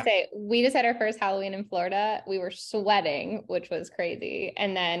not going back. We just had our first Halloween in Florida. We were sweating, which was crazy.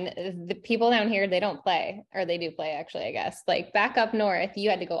 And then the people down here, they don't play, or they do play actually, I guess. Like back up north, you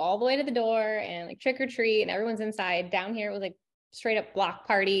had to go all the way to the door and like trick or treat and everyone's inside. Down here, it was like straight up block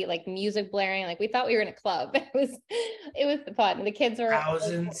party, like music blaring. Like we thought we were in a club. It was fun. The kids were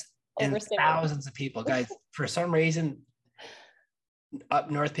thousands and thousands of people, guys. For some reason,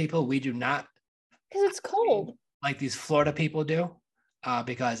 up north people, we do not, because it's cold, like these Florida people do,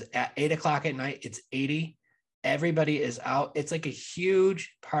 because at 8 o'clock at night, it's 80. Everybody is out. It's like a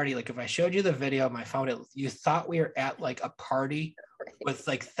huge party. Like if I showed you the video on my phone, you thought we were at like a party with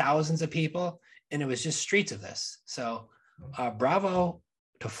like thousands of people, and it was just streets of this. So bravo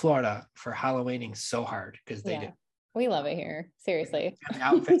to Florida for Halloweening so hard, because they do. We love it here. Seriously. And the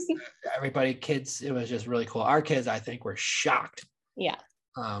outfits, everybody, kids, it was just really cool. Our kids, I think, were shocked. Yeah.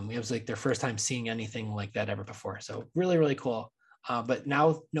 It was like their first time seeing anything like that ever before. So really, really cool. But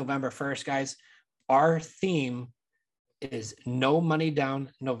now November 1st, guys, our theme is no money down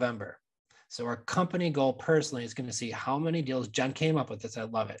November. So our company goal personally is going to see how many deals. Jen came up with this. I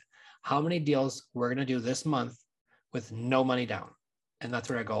love it. How many deals we're going to do this month with no money down. And that's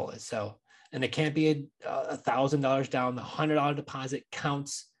what our goal is. So, and it can't be $1,000 down. The $100 deposit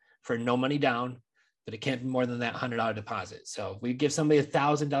counts for no money down, but it can't be more than that $100 deposit. So if we give somebody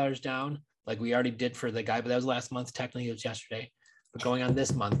 $1,000 down, like we already did for the guy, but that was last month. Technically it was yesterday, but going on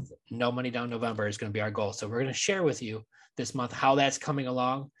this month, no money down November is going to be our goal. So we're going to share with you this month how that's coming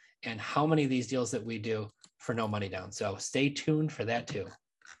along and how many of these deals that we do for no money down. So stay tuned for that too.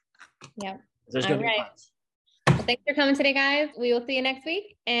 Yeah. There's going to be Well, thanks for coming today, guys. We will see you next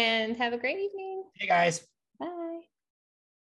week and have a great evening. Hey guys.